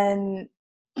 And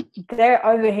they're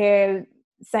over here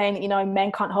saying,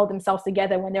 men can't hold themselves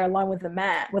together when they're alone with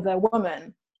a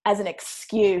woman, as an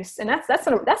excuse. And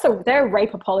they're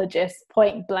rape apologists,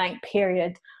 point blank,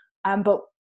 period. But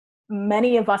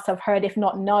many of us have heard, if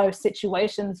not know,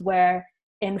 situations where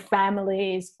in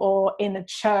families or in the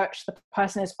church, the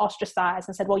person is ostracized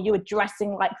and said, well, you were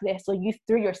dressing like this, or you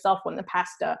threw yourself on the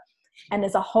pastor. And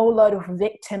there's a whole load of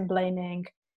victim blaming.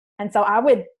 And so I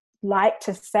would like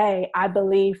to say, I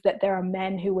believe that there are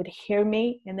men who would hear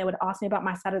me and they would ask me about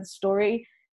my side of the story,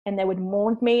 and they would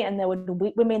mourn me, and they would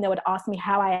weep with me, and they would ask me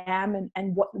how I am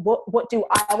and what do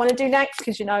I want to do next?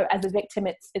 Because, as a victim,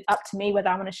 it's up to me whether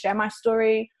I want to share my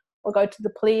story or go to the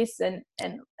police and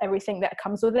everything that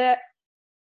comes with it.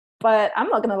 But I'm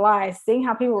not going to lie, seeing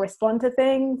how people respond to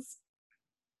things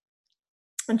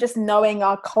and just knowing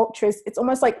our cultures, it's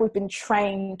almost like we've been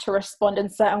trained to respond in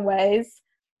certain ways.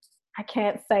 I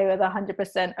can't say with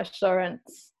 100%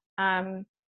 assurance. And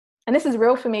this is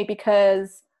real for me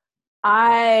because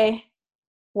I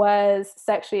was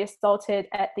sexually assaulted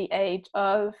at the age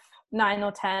of 9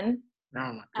 or 10.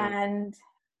 Oh and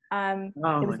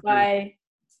it was by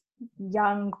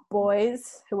young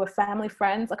boys who were family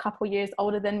friends, a couple years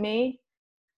older than me.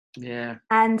 Yeah.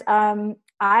 And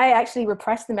I actually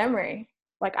repressed the memory.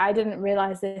 Like, I didn't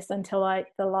realize this until like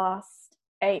the last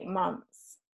 8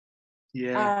 months.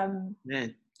 Yeah.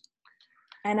 Man.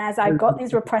 And as I got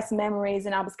these repressed memories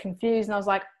and I was confused and I was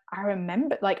like, I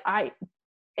remember,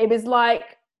 it was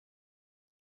like,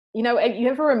 you know, you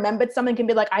ever remembered something and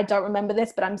be like, I don't remember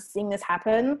this, but I'm seeing this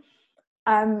happen.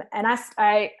 And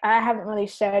I haven't really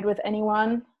shared with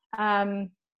anyone. I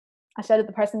shared with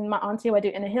the person, my auntie who I do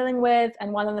inner healing with,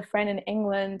 and one other friend in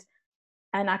England.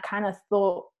 And I kind of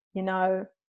thought, you know,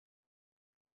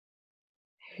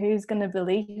 who's going to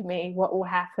believe me? What will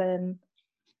happen?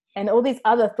 And all these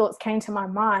other thoughts came to my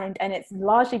mind. And it's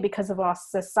largely because of our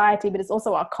society, but it's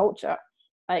also our culture.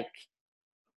 Like,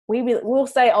 we'll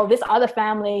say, oh, this other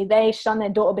family, they shunned their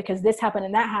daughter because this happened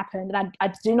and that happened. And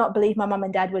I do not believe my mum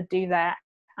and dad would do that.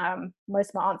 Most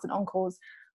of my aunts and uncles.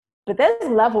 But there's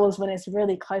levels when it's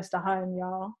really close to home,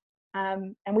 y'all.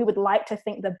 And we would like to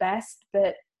think the best,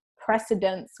 but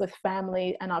precedence with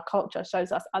family and our culture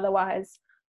shows us otherwise.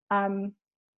 So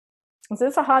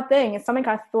it's a hard thing. It's something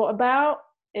I thought about.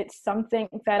 It's something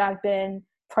that I've been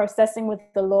processing with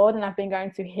the Lord, and I've been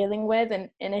going through healing with and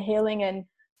inner healing, and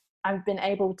I've been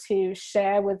able to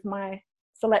share with my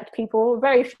select people.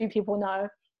 Very few people know,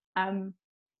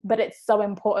 but it's so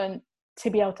important to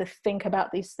be able to think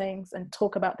about these things and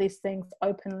talk about these things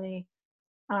openly.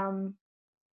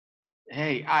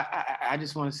 Hey, I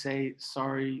just want to say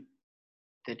sorry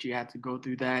that you had to go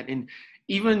through that. And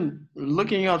even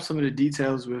looking up some of the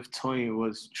details with Tony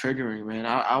was triggering, man.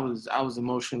 I was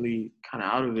emotionally kind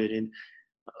of out of it. And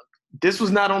this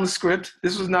was not on the script.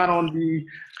 This was not on the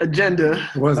agenda.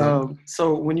 It wasn't.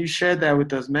 So when you shared that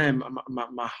with us, man,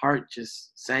 my heart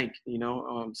just sank, you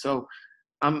know? So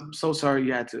I'm so sorry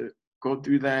you had to go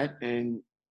through that. And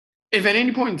if at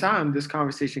any point in time this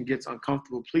conversation gets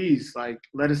uncomfortable, please, like,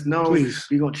 let us know. Please.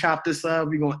 We're going to chop this up.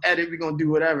 We're going to edit. We're going to do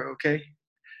whatever, okay?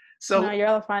 So no, you're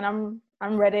all fine. I'm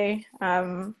ready.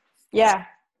 Yeah.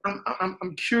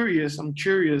 I'm curious.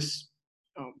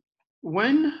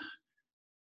 When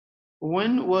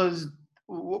was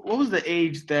what was the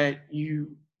age that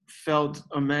you felt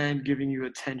a man giving you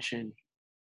attention?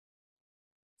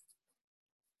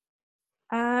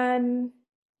 Or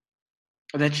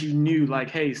that you knew,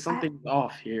 like, hey, something's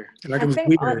off here. Like, it was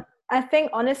weird. I think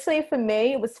honestly for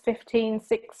me it was 15,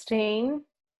 16.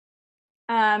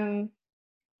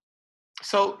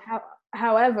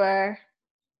 However,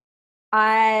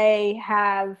 I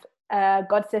have a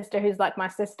god sister who's like my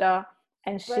sister,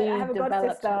 and she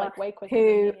developed like way quicker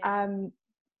who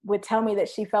would tell me that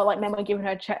she felt like men were giving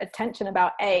her attention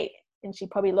about 8, and she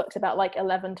probably looked about like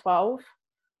 11, 12.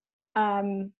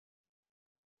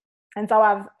 And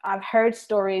so I've heard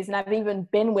stories, and I've even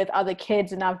been with other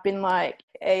kids, and I've been like,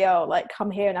 hey, yo, like, come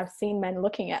here, and I've seen men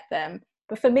looking at them.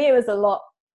 But for me, it was a lot,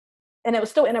 and it was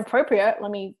still inappropriate,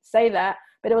 let me say that,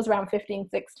 but it was around 15,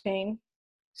 16.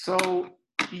 So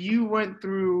you went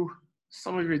through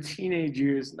some of your teenage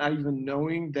years not even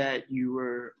knowing that you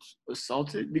were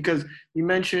assaulted? Because you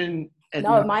mentioned...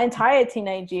 my entire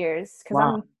teenage years, because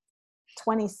wow. I'm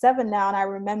 27 now, and I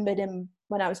remembered him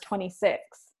when I was 26.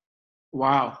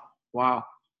 Wow,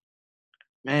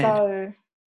 man.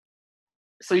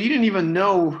 So you didn't even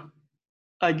know,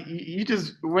 like, you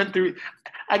just went through,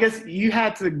 I guess you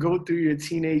had to go through your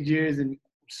teenage years and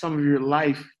some of your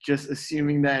life just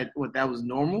assuming that that was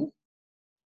normal?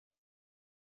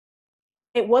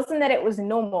 It wasn't that it was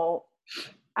normal.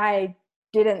 I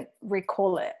didn't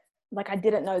recall it. Like, I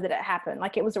didn't know that it happened.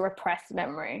 Like, it was a repressed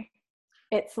memory.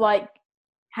 It's like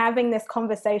having this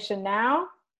conversation now,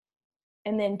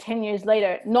 and then 10 years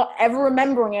later, not ever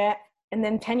remembering it, and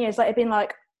then 10 years later being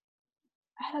like,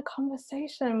 I had a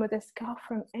conversation with this girl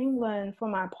from England for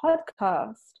my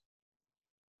podcast.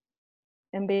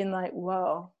 And being like,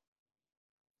 whoa.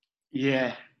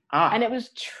 Yeah. And it was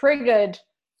triggered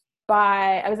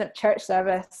by, I was at church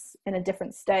service in a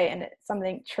different state, and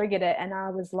something triggered it, and I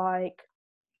was like,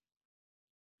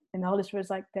 and the Holy Spirit was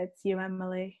like, that's you,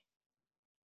 Emily.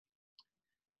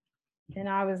 And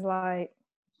I was like,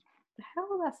 the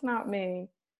hell, that's not me.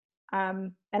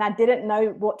 And I didn't know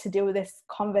what to do with this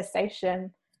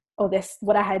conversation or this,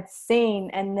 what I had seen.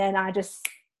 And then I just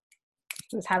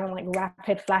was having like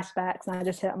rapid flashbacks, and I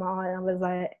just hit my aunt, and I was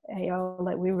like, hey, yo,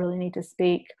 like, we really need to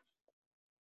speak.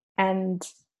 And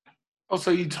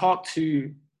so you talked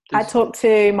to I talked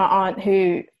to my aunt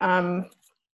who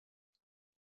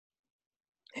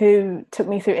took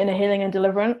me through inner healing and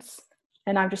deliverance,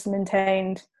 and I've just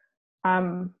maintained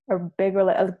a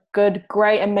good,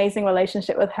 great, amazing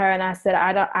relationship with her. And I said,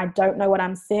 I don't know what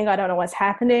I'm seeing, I don't know what's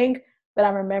happening, but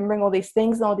I'm remembering all these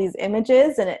things and all these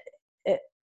images, and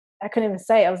I couldn't even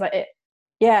say it. I was like,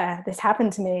 yeah, this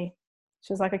happened to me.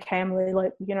 She was like, okay, Emily,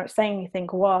 like, you're not saying anything,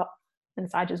 what? And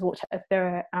so I just walked her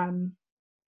through it.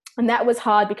 And that was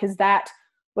hard, because that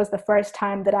was the first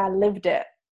time that I lived it,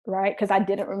 right? Because I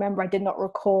didn't remember, I did not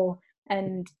recall.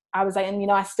 And I was like, and you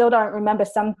know, I still don't remember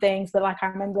some things, but like I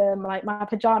remember like my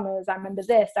pajamas, I remember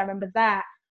this, I remember that.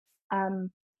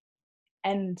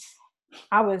 And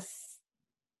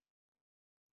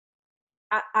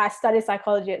I studied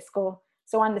psychology at school,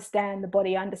 so I understand the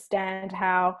body. I understand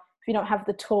how if you don't have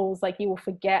the tools, like you will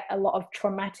forget a lot of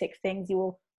traumatic things, you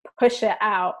will push it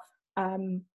out.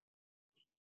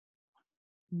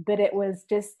 But it was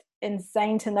just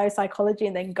insane to know psychology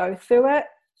and then go through it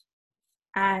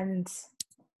and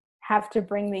have to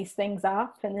bring these things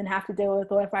up and then have to deal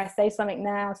with, well, if I say something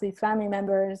now to these family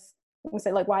members, we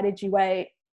say like, why did you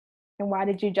wait? And why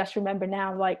did you just remember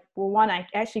now? Like, well, one, I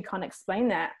actually can't explain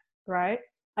that, right?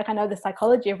 Like I know the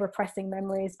psychology of repressing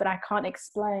memories, but I can't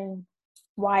explain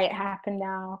why it happened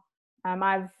now.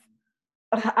 I've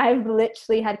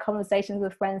literally had conversations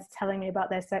with friends telling me about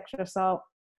their sexual assault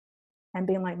and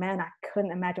being like, man, I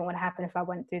couldn't imagine what happened if I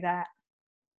went through that.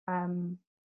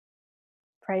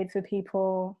 Prayed for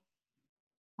people.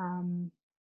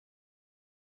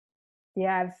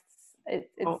 Yeah,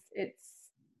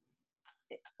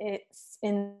 it's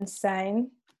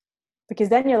insane, because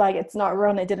then you're like, it's not real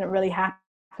and it didn't really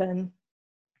happen.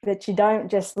 But you don't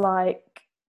just like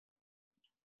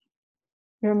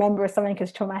remember something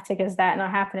as traumatic as that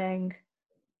not happening.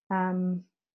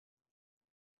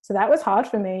 So that was hard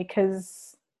for me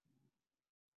because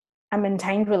I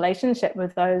maintained relationship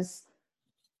with those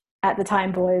at the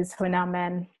time boys who are now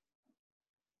men.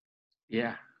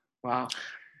 Yeah. Wow.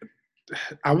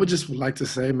 I would just like to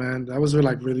say, man, that was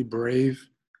like really brave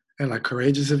and like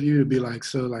courageous of you to be like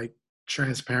so like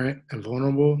transparent and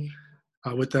vulnerable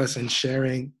with us and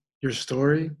sharing your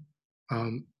story.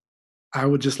 I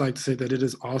would just like to say that it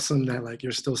is awesome that like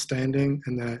you're still standing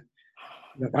and that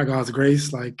by God's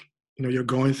grace, like, you know, you're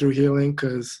going through healing,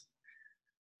 because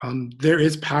there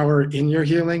is power in your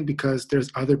healing, because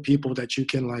there's other people that you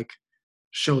can like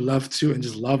show love to and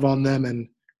just love on them and,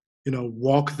 you know,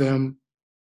 walk them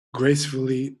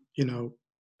gracefully, you know,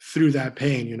 through that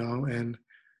pain, you know. And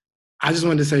I just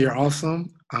wanted to say you're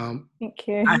awesome. Thank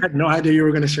you. I had no idea you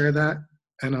were going to share that.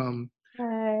 And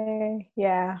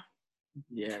yeah.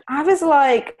 I was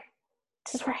like,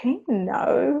 does Raheem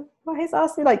know why he's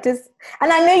asking? Like, and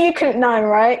I knew you couldn't know,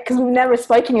 right? Because we've never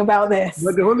spoken about this.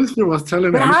 But the Holy Spirit was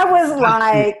telling me. But I was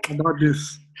like, about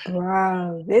this.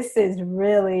 Bro, this is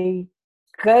really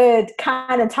good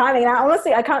kind of timing. And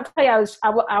I can't tell you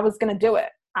I was going to do it.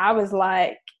 I was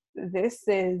like, this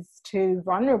is too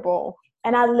vulnerable.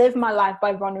 And I live my life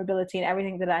by vulnerability in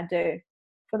everything that I do,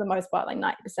 for the most part, like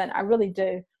 90%. I really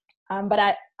do.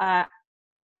 But I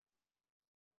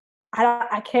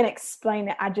can't explain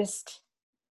it.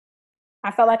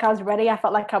 I felt like I was ready. I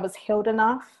felt like I was healed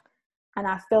enough. And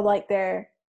I feel like there's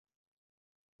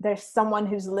someone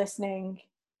who's listening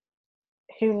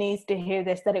who needs to hear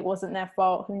this, that it wasn't their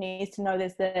fault, who needs to know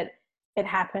this, that it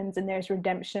happens and there's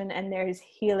redemption and there's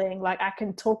healing. Like I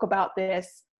can talk about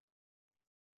this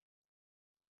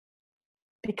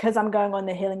because I'm going on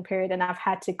the healing period and I've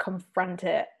had to confront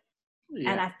it.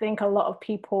 Yeah. And I think a lot of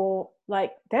people,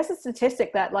 like there's a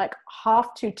statistic that like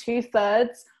 1/2 to 2/3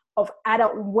 of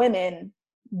adult women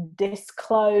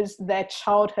disclose their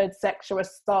childhood sexual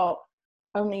assault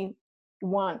only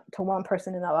to one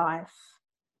person in their life.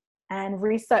 And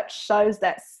research shows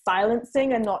that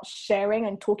silencing and not sharing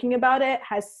and talking about it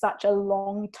has such a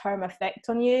long-term effect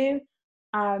on you,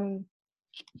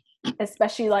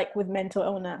 especially like with mental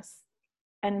illness.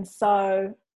 And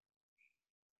so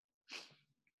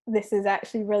this is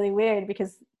actually really weird,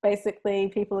 because basically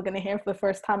people are going to hear for the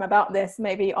first time about this,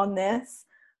 maybe on this.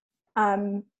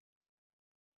 But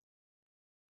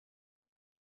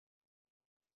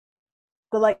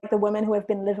like the women who have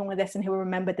been living with this and who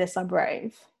remember this are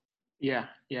brave. Yeah.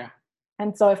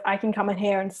 And so if I can come in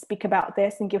here and speak about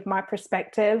this and give my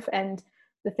perspective and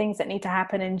the things that need to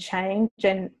happen and change,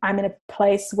 and I'm in a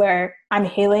place where I'm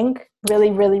healing,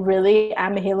 really, really, really,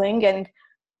 I'm healing, and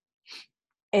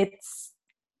it's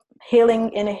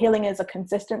healing is a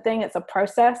consistent thing. It's a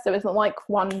process. So it's not like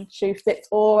one shoe fits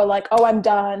all, or like, oh, I'm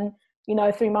done.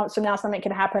 3 months from now, something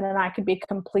could happen and I could be a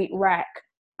complete wreck.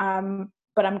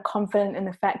 But I'm confident in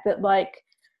the fact that like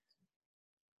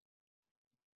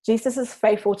Jesus is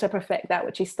faithful to perfect that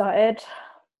which he started.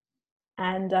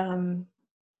 And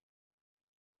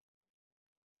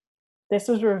this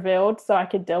was revealed so I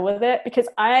could deal with it, because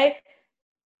I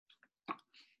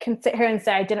can sit here and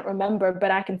say I didn't remember, but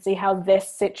I can see how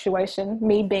this situation,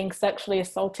 me being sexually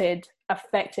assaulted,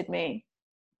 affected me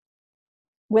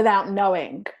without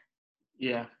knowing.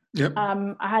 Yeah. Yep.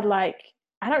 I had like,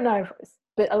 I don't know,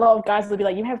 But a lot of guys will be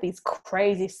like, you have these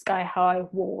crazy sky high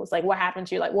walls. Like, what happened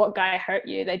to you? Like, what guy hurt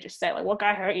you? They just say, like, what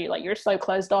guy hurt you? Like, you're so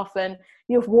closed off and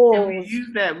you have And walls.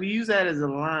 we use that as a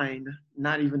line,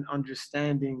 not even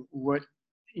understanding what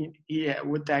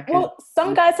that could. Well,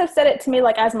 some guys have said it to me,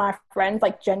 like, as my friends,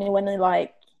 like, genuinely,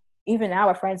 like, even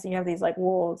our friends, and you have these, like,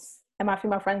 walls. And my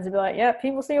female friends would be like, yeah,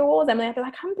 people see your walls. And they'd be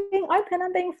like, I'm being open,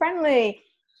 I'm being friendly.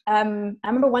 I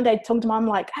remember one day talking to mom,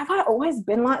 like, have I always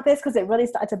been like this? Because it really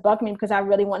started to bug me because I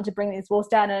really wanted to bring these walls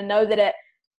down. And I know that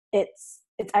it's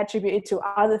attributed to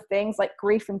other things like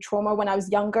grief and trauma when I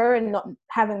was younger and not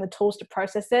having the tools to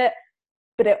process it.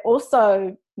 But it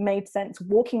also made sense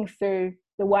walking through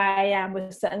the way I am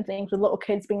with certain things, with little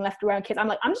kids being left around kids. I'm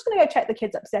like, I'm just going to go check the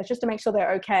kids upstairs just to make sure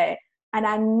they're okay. And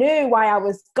I knew why I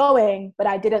was going, but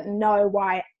I didn't know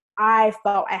why I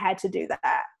felt I had to do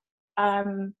that.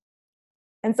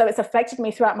 And so it's affected me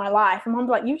throughout my life. And mom's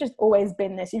like, you've just always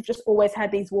been this. You've just always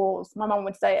had these walls. My mom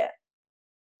would say it.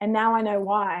 And now I know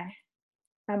why.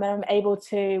 And I'm able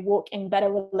to walk in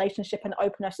better relationship and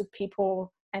openness with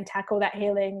people and tackle that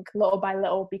healing little by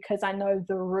little because I know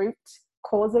the root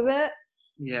cause of it.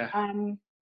 Yeah.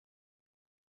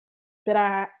 But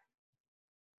I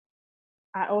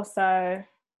also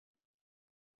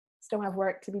still have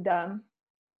work to be done,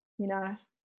 you know?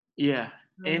 Yeah.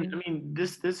 And I mean,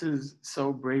 this is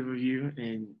so brave of you.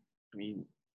 And I mean,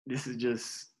 this is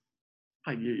just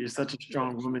like, you're such a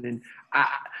strong woman. And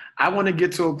I want to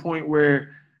get to a point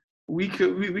where we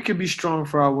could be strong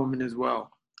for our women as well,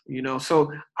 you know?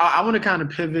 So I want to kind of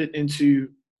pivot into,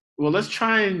 well, let's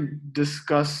try and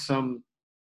discuss some,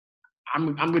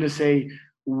 I'm going to say,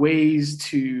 ways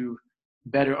to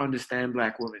better understand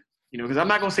Black women, you know, because I'm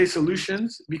not going to say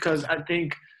solutions because I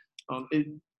think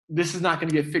this is not going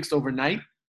to get fixed overnight.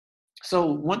 So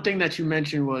one thing that you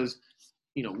mentioned was,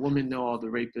 you know, women know all the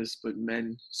rapists, but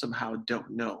men somehow don't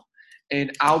know.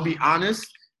 And I'll be honest,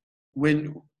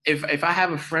 if I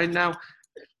have a friend now,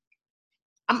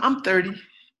 I'm 30.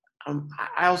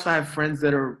 I also have friends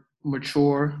that are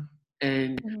mature,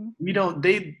 and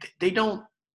they don't,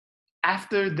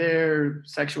 after their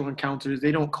sexual encounters,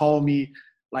 they don't call me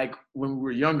like when we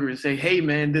were younger and say, hey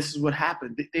man, this is what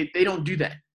happened. They don't do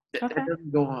that. That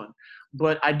doesn't go on.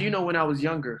 But I do know when I was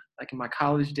younger, like in my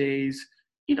college days,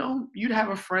 you know, you'd have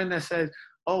a friend that says,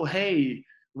 oh, hey,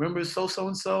 remember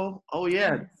so-and-so? Oh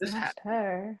yeah, this happened.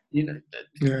 Her. You know,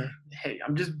 Yeah. hey,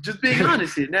 I'm just being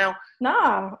honest here. Now,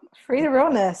 no, free the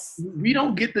realness. we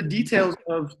don't get the details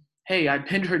of, hey, I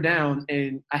pinned her down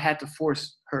and I had to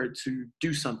force her to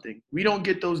do something. We don't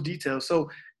get those details. So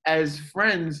as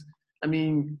friends, I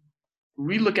mean,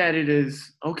 we look at it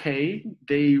as, okay,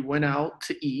 they went out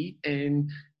to eat and,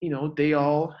 you know, they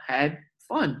all had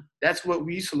fun. That's what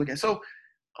we used to look at. So,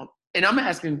 and I'm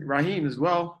asking Raheem as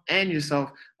well and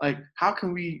yourself, like, how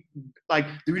can we, like,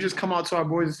 do we just come out to our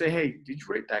boys and say, hey, did you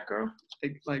rape that girl?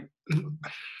 Like,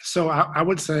 so I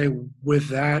would say with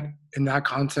that, in that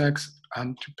context,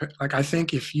 like, I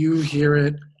think if you hear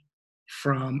it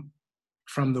from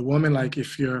the woman, like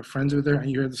if you're friends with her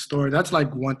and you hear the story, that's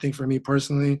like one thing for me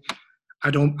personally. I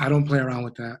don't play around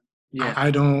with that. yeah,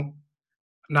 I don't.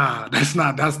 Nah, that's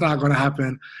not going to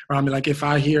happen around me. Like if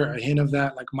I hear a hint of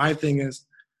that, like my thing is,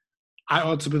 I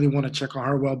ultimately want to check on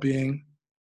her well-being,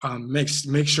 make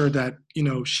sure that, you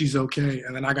know, she's okay,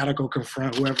 and then I gotta go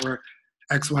confront whoever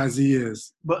XYZ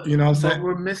is. but you know what I'm saying? But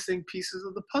we're missing pieces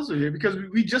of the puzzle here because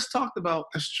we just talked about,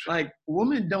 like,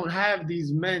 women don't have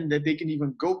these men that they can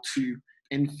even go to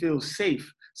and feel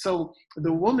safe. So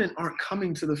the women aren't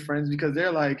coming to the friends because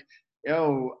they're like,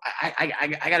 yo,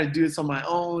 I got to do this on my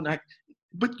own. I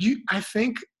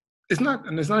think it's not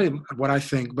even what I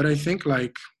think, but I think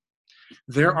like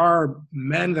there are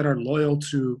men that are loyal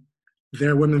to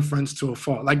their women friends to a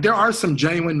fault. Like there are some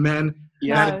genuine men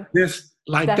that exist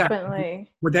like definitely. that,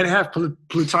 but they have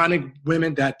platonic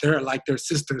women that they're like their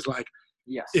sisters. Like,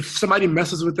 yes, if somebody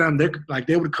messes with them,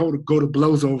 they would go to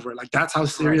blows over it. Like that's how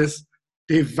serious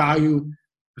they value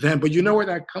them. But you know where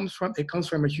that comes from? It comes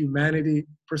from a humanity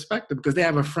perspective because they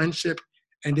have a friendship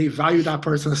and they value that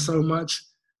person so much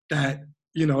that,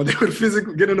 you know, they would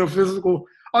physically get in a physical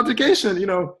altercation, you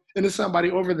know, and it's somebody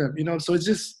over them, you know. So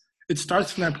it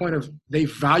starts from that point of they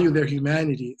value their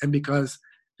humanity, and because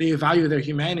they value their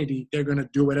humanity, they're going to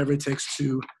do whatever it takes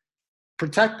to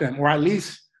protect them, or at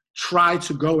least try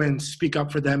to go and speak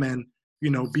up for them and, you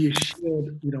know, be a shield,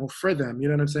 you know, for them. You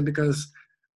know what I'm saying? Because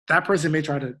that person may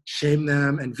try to shame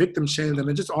them and victim shame them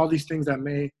and just all these things that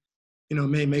may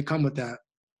come with that.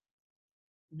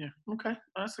 Yeah. Okay.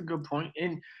 That's a good point.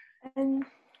 And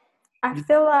I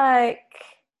feel like,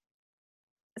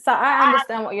 so I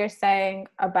understand what you're saying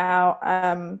about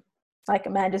Like, a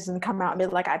man just doesn't come out and be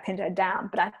like, I pinned her down.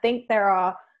 But I think there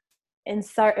are, in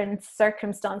certain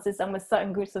circumstances and with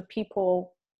certain groups of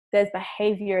people, there's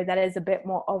behavior that is a bit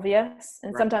more obvious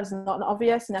and sometimes not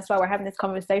obvious. And that's why we're having this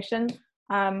conversation.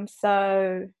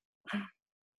 So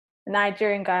the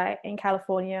Nigerian guy in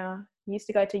California used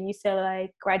to go to UCLA,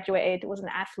 graduated, was an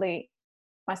athlete.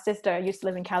 My sister used to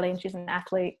live in Cali and she's an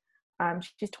athlete.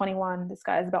 She's 21. This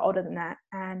guy is a bit older than that.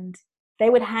 And they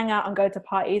would hang out and go to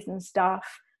parties and stuff.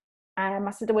 And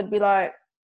my sister would be like,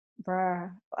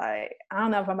 bruh, like, I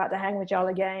don't know if I'm about to hang with y'all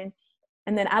again.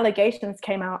 And then allegations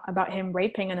came out about him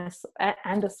raping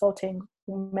and assaulting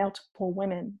multiple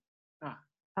women.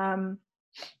 And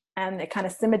it kind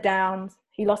of simmered down.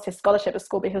 He lost his scholarship at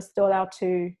school, but he was still allowed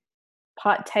to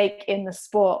partake in the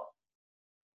sport.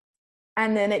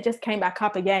 And then it just came back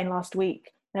up again last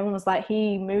week. Everyone was like,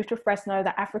 he moved to Fresno,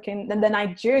 the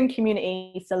Nigerian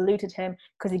community saluted him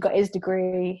because he got his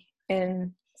degree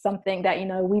in something that, you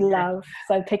know, we love.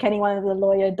 So pick anyone as a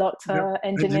lawyer, doctor,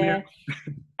 engineer.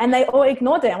 And they all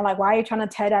ignored it. I'm like, why are you trying to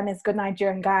tear down this good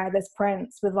Nigerian guy, this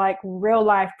prince, with like real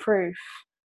life proof?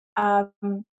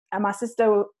 And my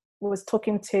sister was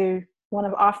talking to one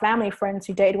of our family friends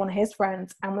who dated one of his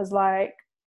friends and was like,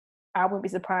 I wouldn't be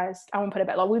surprised. I won't put it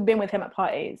back. Like, we've been with him at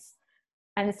parties.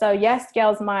 And so, yes,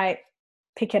 girls might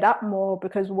pick it up more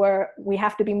because we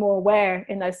have to be more aware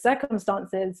in those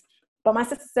circumstances. But my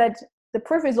sister said, the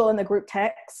proof is all in the group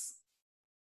text.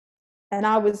 And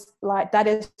I was like, that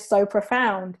is so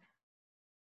profound.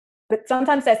 But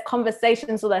sometimes there's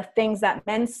conversations or there's things that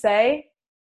men say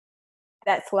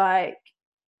that's like,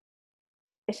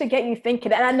 it should get you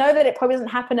thinking. And I know that it probably doesn't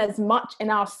happen as much in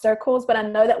our circles, but I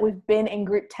know that we've been in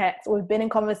group texts, we've been in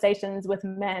conversations with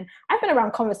men. I've been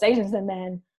around conversations with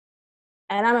men.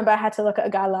 And I remember I had to look at a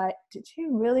guy like, did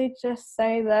you really just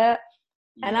say that?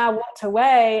 Yeah. And I walked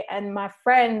away, and my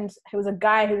friend, who was a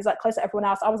guy who was like close to everyone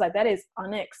else, I was like, that is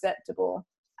unacceptable.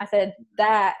 I said,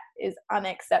 that is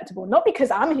unacceptable. Not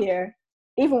because I'm here.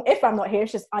 Even if I'm not here,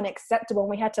 it's just unacceptable. And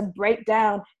we had to break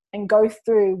down and go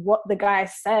through what the guy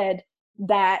said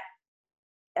that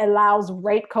allows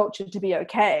rape culture to be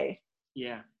okay.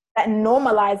 Yeah. That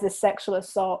normalizes sexual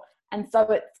assault. And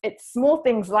so it's small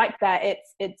things like that.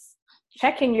 It's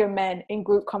checking your men in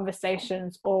group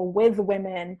conversations or with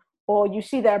women, or you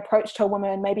see their approach to a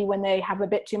woman maybe when they have a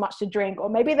bit too much to drink, or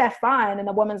maybe they're fine and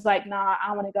the woman's like, nah,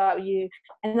 I want to go out with you.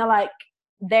 And they're like,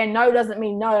 their no doesn't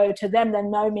mean no. To them, their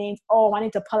no means, oh, I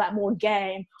need to pull out more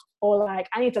game. Or like,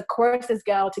 I need to coerce this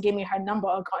girl to give me her number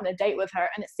or go on a date with her.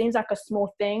 And it seems like a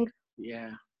small thing.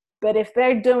 Yeah. But if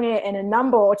they're doing it in a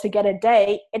number or to get a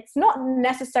date, it's not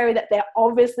necessary that they're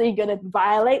obviously going to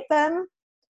violate them,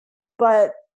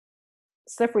 but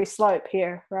slippery slope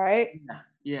here, right?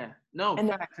 Yeah. No,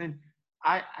 facts. And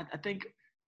I think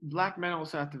Black men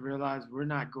also have to realize we're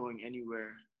not going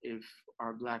anywhere if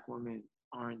our Black women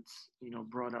aren't,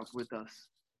 brought up with us.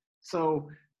 So,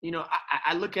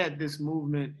 I look at this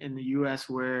movement in the U.S.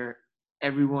 where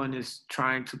everyone is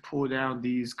trying to pull down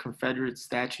these Confederate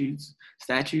statues,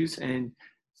 and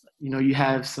you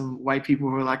have some white people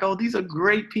who are like, oh, these are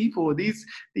great people, these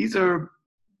are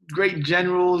great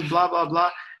generals, blah blah blah.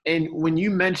 And when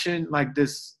you mention like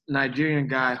this Nigerian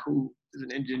guy who is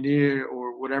an engineer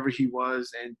or whatever he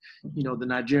was, and the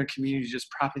Nigerian community is just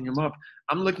propping him up,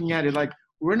 I'm looking at it like,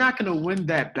 we're not going to win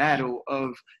that battle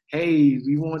of, hey,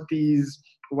 we want these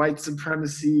white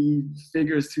supremacy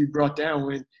figures to be brought down,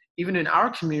 when even in our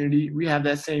community, we have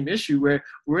that same issue where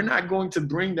we're not going to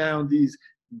bring down these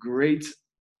great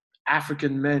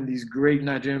African men, these great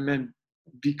Nigerian men,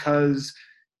 because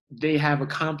they have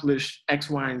accomplished X,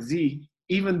 Y, and Z,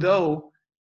 even though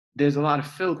there's a lot of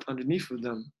filth underneath of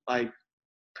them, like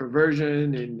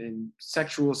perversion and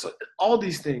sexual, so all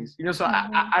these things, so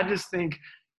I just think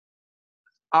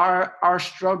our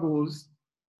struggles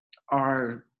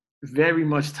are very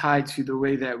much tied to the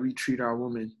way that we treat our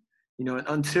women, and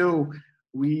until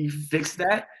we fix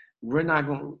that, we're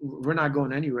not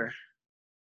going anywhere.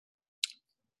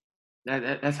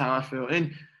 That's how I feel.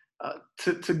 And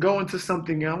to go into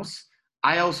something else,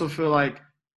 I also feel like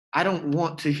I don't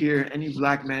want to hear any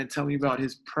Black man tell me about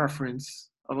his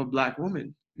preference of a Black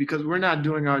woman, because we're not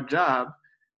doing our job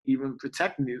even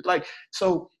protecting you. Like,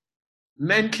 so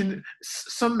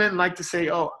some men like to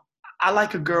say, oh, I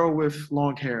like a girl with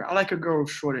long hair, I like a girl with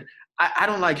short hair. I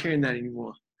don't like hearing that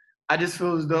anymore. I just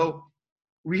feel as though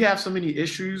we have so many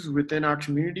issues within our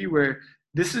community where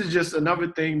this is just another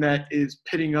thing that is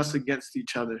pitting us against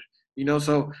each other.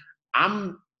 So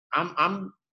I'm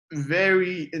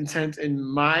very intense in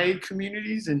my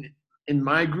communities and in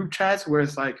my group chats where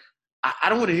it's like, I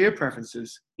don't want to hear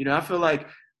preferences. I feel like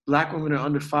Black women are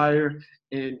under fire,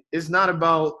 and it's not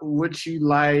about what you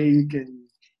like, and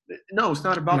no, it's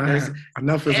not about that. Man,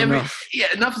 enough is enough. Yeah,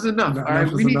 enough is enough. All right,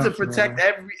 Enough we is need to enough, protect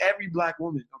man. every Black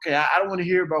woman. Okay, I don't want to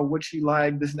hear about what you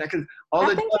like, this and that, because all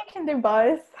I it think does. you can do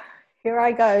both. Here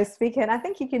I go speaking. I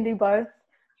think you can do both.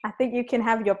 I think you can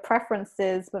have your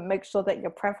preferences, but make sure that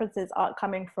your preferences aren't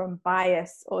coming from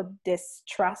bias or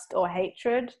distrust or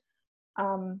hatred.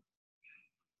 Um,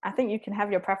 I think you can have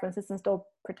your preferences and still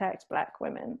protect Black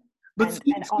women But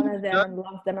and honor them and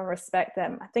love them and respect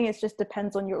them. I think it just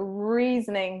depends on your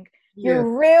reasoning,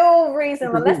 your real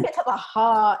reason. But let's get to the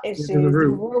hard issues, the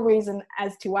real reason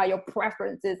as to why your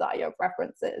preferences are your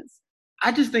preferences.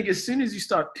 I just think as soon as you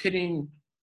start pitting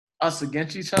us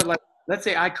against each other, like let's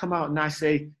say I come out and I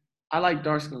say, I like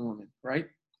dark-skinned women, right?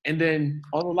 And then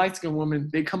all the light-skinned women,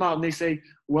 they come out and they say,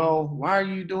 well, why are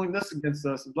you doing this against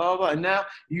us? And blah, blah, blah. And now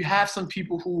you have some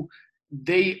people who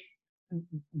they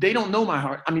don't know my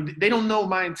heart. I mean, they don't know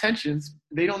my intentions.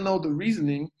 They don't know the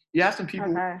reasoning. You have some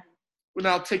people who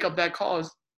now take up that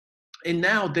cause. And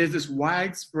now there's this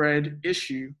widespread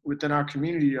issue within our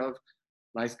community of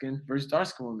light skin versus dark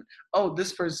skin women. Oh,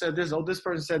 this person said this. Oh, this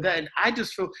person said that. And I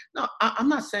just feel, no, I'm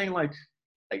not saying like,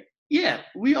 yeah,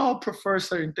 we all prefer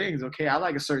certain things. Okay, I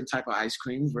like a certain type of ice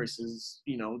cream versus,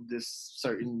 this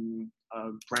certain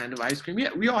brand of ice cream.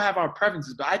 Yeah, we all have our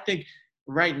preferences. But I think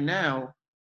right now,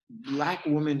 Black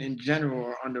women in general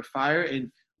are under fire, and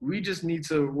we just need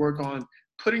to work on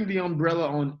putting the umbrella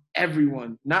on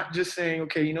everyone, not just saying,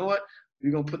 okay, you know what,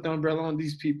 we're going to put the umbrella on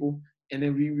these people, and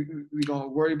then we're going to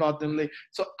worry about them later.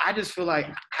 So I just feel like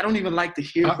I don't even like to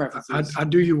hear preferences. I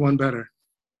do you one better.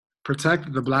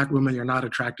 Protect the Black women you're not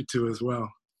attracted to as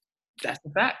well. That's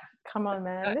the fact. Come on,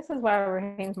 man. This is why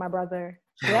Raheem's my brother.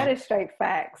 That is straight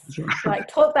facts. Like,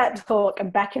 talk that talk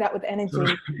and back it up with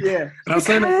energy. Yeah. And I'm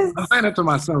saying it to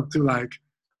myself too, like,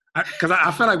 because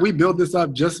I feel like we build this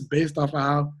up just based off of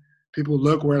how people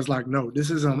look, where it's like, no, this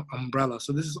is an umbrella.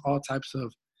 So this is all types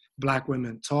of Black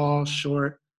women, tall,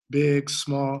 short, big,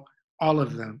 small, all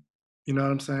of them. You know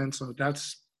what I'm saying? So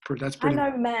that's pretty. I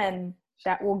know men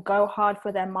that will go hard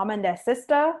for their mom and their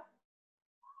sister.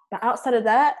 But outside of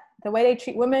that, the way they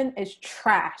treat women is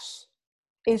trash.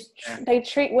 They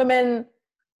treat women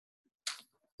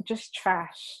just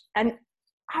trash. And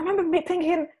I remember me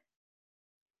thinking,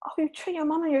 oh, you treat your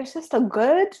mom and your sister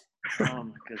good? Oh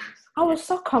my goodness. I was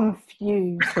so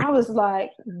confused. I was like,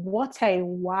 what a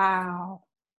wow.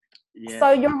 Yeah.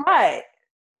 So you're right.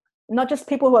 Not just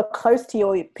people who are close to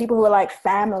you, people who are like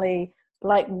family,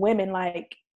 like women,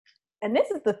 like, and this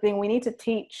is the thing we need to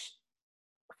teach.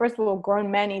 First of all,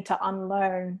 grown men need to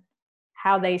unlearn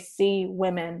how they see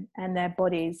women and their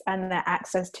bodies and their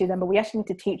access to them. But we actually need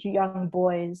to teach young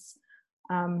boys.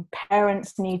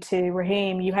 Parents need to.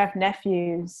 Raheem, you have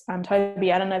nephews.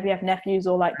 Toby, I don't know if you have nephews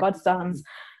or like godsons.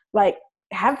 Like,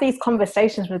 have these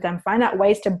conversations with them. Find out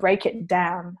ways to break it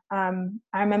down. I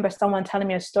remember someone telling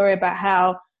me a story about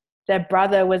how their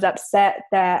brother was upset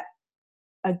that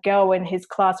a girl in his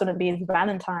class wouldn't be his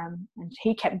Valentine, and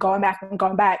he kept going back and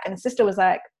going back. And his sister was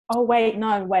like, "Oh wait,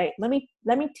 let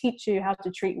me teach you how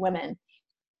to treat women."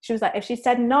 She was like, if she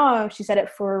said no, she said it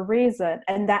for a reason,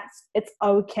 and it's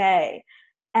okay.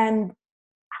 And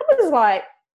I was like,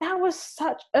 that was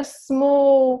such a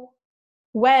small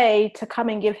way to come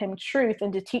and give him truth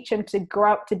and to teach him to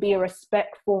grow up to be a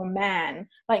respectful man.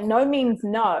 Like, no means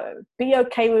no. Be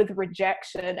okay with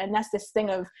rejection. And that's this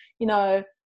thing of,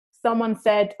 someone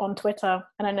said on Twitter,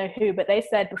 I don't know who, but they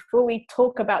said, before we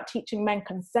talk about teaching men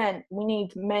consent, we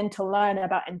need men to learn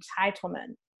about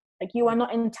entitlement. Like, you are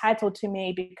not entitled to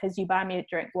me because you buy me a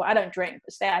drink. Well, I don't drink,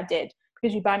 but say I did.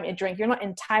 Because you buy me a drink, you're not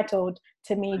entitled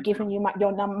to me giving you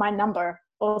my number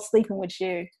or sleeping with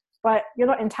you. But you're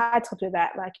not entitled to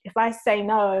that. Like, if I say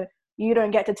no, you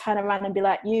don't get to turn around and be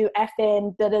like, you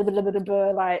effing, blah, blah, blah, blah, blah,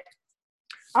 like,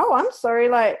 oh, I'm sorry,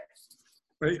 like.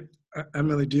 Wait,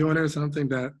 Emily, do you want to hear something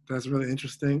that's really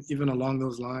interesting, even along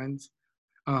those lines?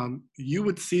 You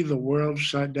would see the world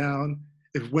shut down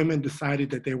if women decided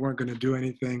that they weren't going to do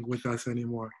anything with us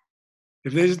anymore.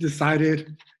 If they just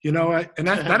decided, you know what, and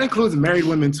that includes married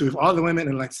women too. If all the women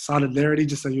in like solidarity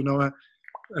just say, you know what,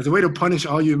 as a way to punish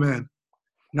all you men,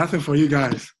 nothing for you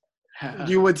guys.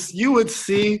 You would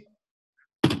see,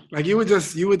 like you would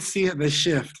see the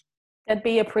shift. There'd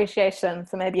be appreciation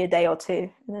for maybe a day or two,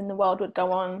 and then the world would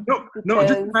go on. No,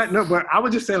 but I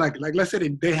would just say like let's say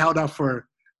they held out for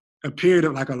a period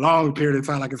of like a long period of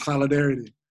time, like in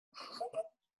solidarity.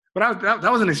 But that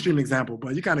was an extreme example,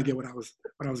 but you kind of get what I was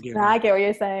getting. No, I get what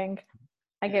you're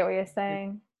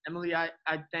saying. Emily, I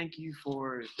thank you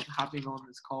for hopping on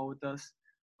this call with us.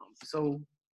 So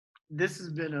this has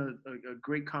been a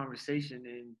great conversation,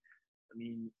 and I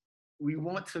mean, we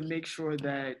want to make sure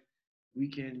that we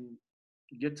can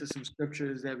get to some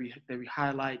scriptures that we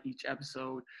highlight each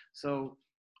episode. So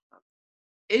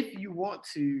if you want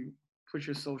to put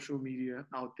your social media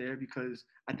out there, because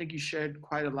I think you shared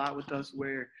quite a lot with us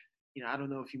where, I don't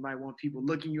know if you might want people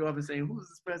looking you up and saying, who's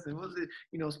this person? Who's it?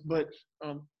 But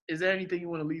is there anything you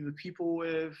want to leave the people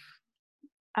with?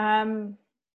 To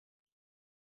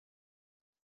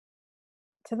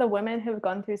the women who've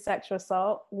gone through sexual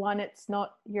assault, one, it's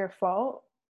not your fault.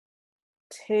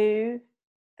 Two,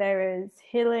 there is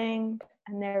healing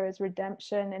and there is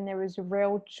redemption and there is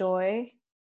real joy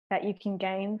that you can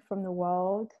gain from the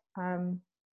world.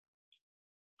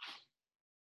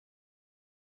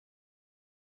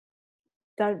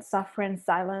 Don't suffer in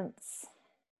silence.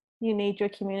 You need your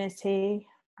community.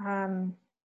 You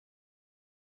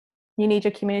need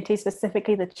your community,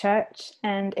 specifically the church.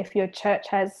 And if your church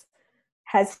has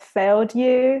failed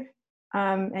you,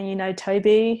 and you know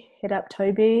Toby, hit up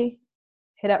Toby.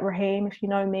 Hit up Raheem if you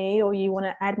know me, or you want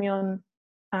to add me on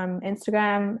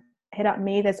Instagram, hit up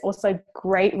me. There's also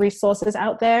great resources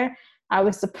out there. I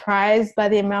was surprised by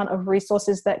the amount of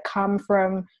resources that come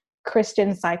from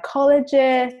Christian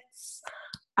psychologists,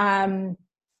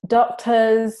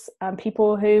 doctors,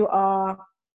 people who are,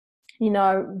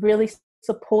 really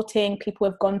supporting people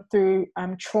who have gone through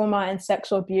trauma and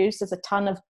sexual abuse. There's a ton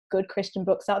of good Christian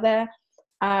books out there.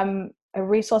 A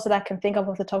resource that I can think of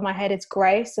off the top of my head is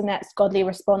Grace, and that's Godly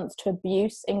Response to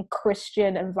Abuse in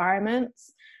Christian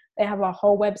Environments. They have a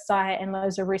whole website and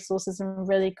loads of resources and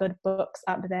really good books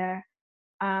up there.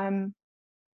 And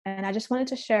I just wanted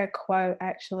to share a quote,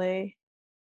 actually,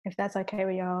 if that's okay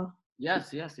with y'all. Yes.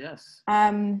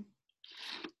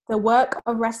 The work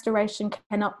of restoration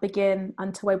cannot begin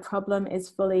until a problem is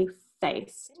fully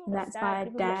faced. And that's by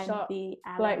Dan B.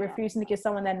 Like refusing to give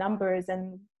someone their numbers,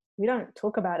 and we don't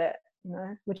talk about it.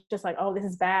 We're just like, oh, this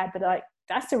is bad, but like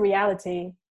that's the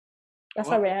reality. That's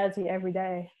our reality every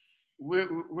day. We're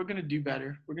gonna do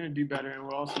better. We're gonna do better, and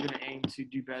we're also gonna aim to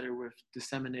do better with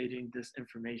disseminating this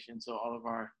information so all of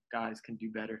our guys can do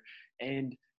better.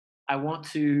 And I want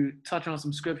to touch on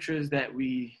some scriptures that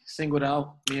we singled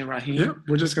out, me and Raheem. Yeah,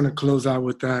 we're just gonna close out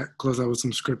with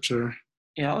some scripture.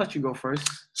 Yeah, I'll let you go first.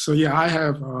 So yeah, I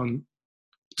have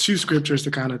two scriptures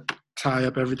to kind of tie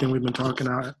up everything we've been talking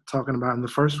about. And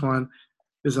the first one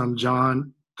is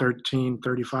John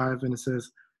 13:35, and it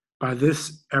says, "By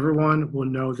this everyone will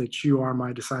know that you are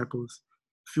my disciples,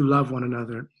 if you love one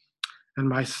another." And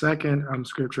my second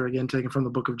scripture, again taken from the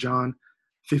book of John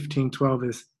 15:12,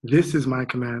 is, "This is my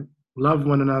command: love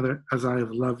one another as I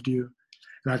have loved you."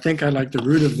 And I think the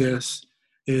root of this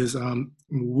is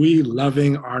we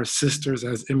loving our sisters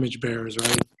as image bearers,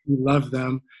 right? We love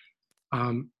them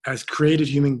as created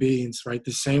human beings, right?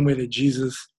 The same way that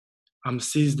Jesus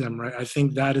sees them, right? I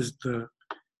think that is the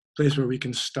place where we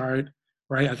can start,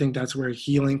 right? I think that's where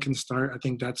healing can start. I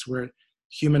think that's where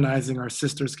humanizing our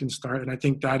sisters can start. And I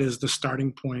think that is the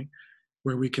starting point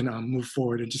where we can move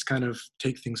forward and just kind of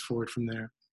take things forward from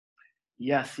there.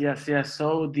 Yes.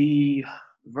 So the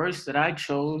verse that I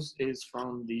chose is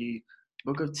from the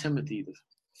book of Timothy, the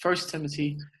First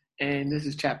Timothy, and this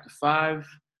is chapter 5.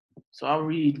 So I'll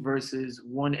read verses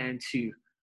 1 and 2.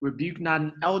 "Rebuke not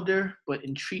an elder, but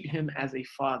entreat him as a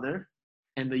father,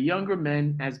 and the younger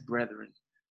men as brethren,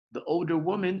 the older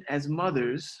women as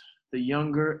mothers, the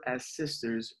younger as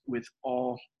sisters, with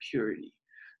all purity."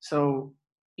 So,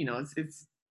 it's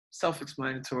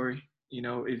self-explanatory.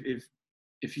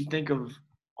 If you think of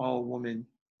all women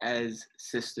as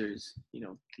sisters,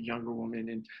 the younger woman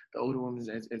and the older women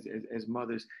as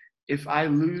mothers. If I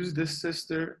lose this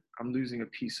sister, I'm losing a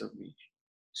piece of me.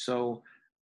 So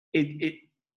it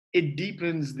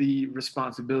deepens the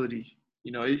responsibility.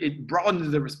 It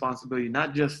broadens the responsibility,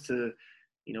 not just to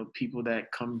people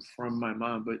that come from my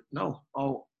mom, but no,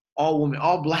 all women,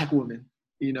 all Black women.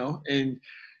 And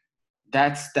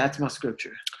that's my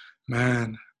scripture.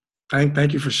 Man,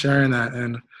 thank you for sharing that.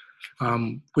 And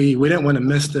we didn't want to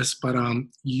miss this, but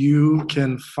you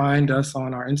can find us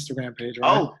on our Instagram page,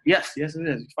 right? Oh, yes, it is.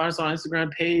 Find us on our Instagram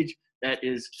page. That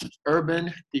is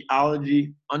Urban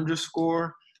Theology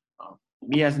 _.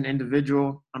 Me as an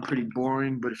individual, I'm pretty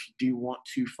boring, but if you do want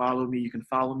to follow me, you can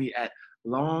follow me at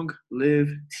Long Live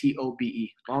Tobe.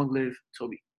 Long Live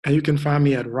Tobe. And you can find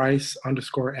me at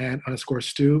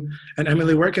Rice_and_Stew. And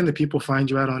Emily, where can the people find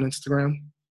you at on Instagram?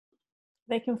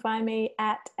 They can find me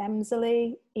at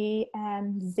Emziley,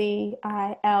 EMZILEY.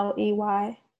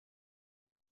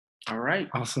 All right.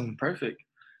 Awesome. Perfect.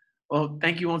 Well,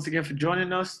 thank you once again for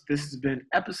joining us. This has been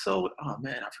episode. Oh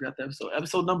man, I forgot the episode.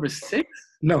 Episode number 6.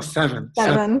 No, 7.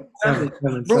 Seven.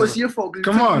 Bro, it's your fault.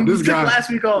 Come on, you this took guy. last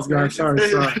week off. This guy, sorry.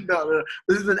 No.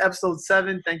 This has been episode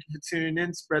 7. Thank you for tuning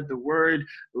in. Spread the word.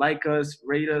 Like us,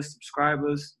 rate us, subscribe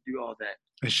us, do all that.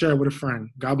 And share with a friend.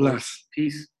 God bless.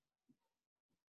 Peace.